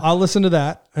 So I'll listen to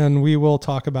that and we will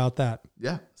talk about that.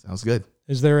 Yeah. Sounds good.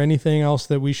 Is there anything else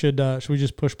that we should we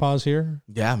just push pause here?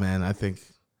 Yeah, man. I think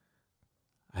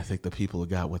the people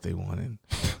got what they wanted.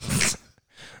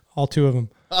 All two of them.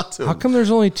 How come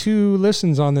there's only 2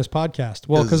 listens on this podcast?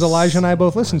 Well, because Elijah and I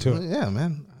both listen to it. Yeah,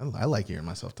 man. I like hearing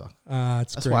myself talk.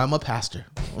 That's great. Why I'm a pastor.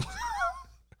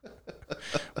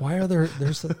 Why are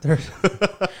there's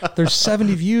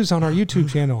 70 views on our YouTube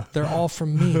channel? They're all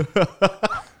from me.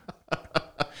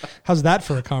 How's that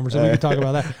for a conversation? We could talk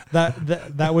about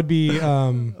that. That would be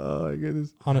oh my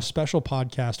goodness, on a special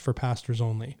podcast for pastors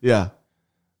only. Yeah.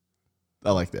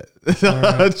 I like that.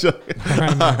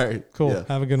 All right. Cool. Yeah.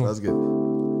 Have a good one. That's good.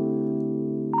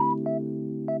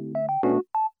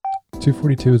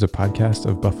 242 is a podcast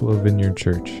of Buffalo Vineyard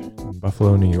Church in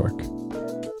Buffalo, New York.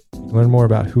 Learn more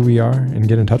about who we are and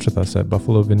get in touch with us at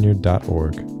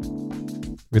buffalovineyard.org.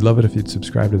 We'd love it if you'd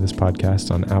subscribe to this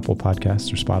podcast on Apple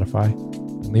Podcasts or Spotify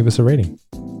and leave us a rating.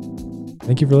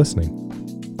 Thank you for listening.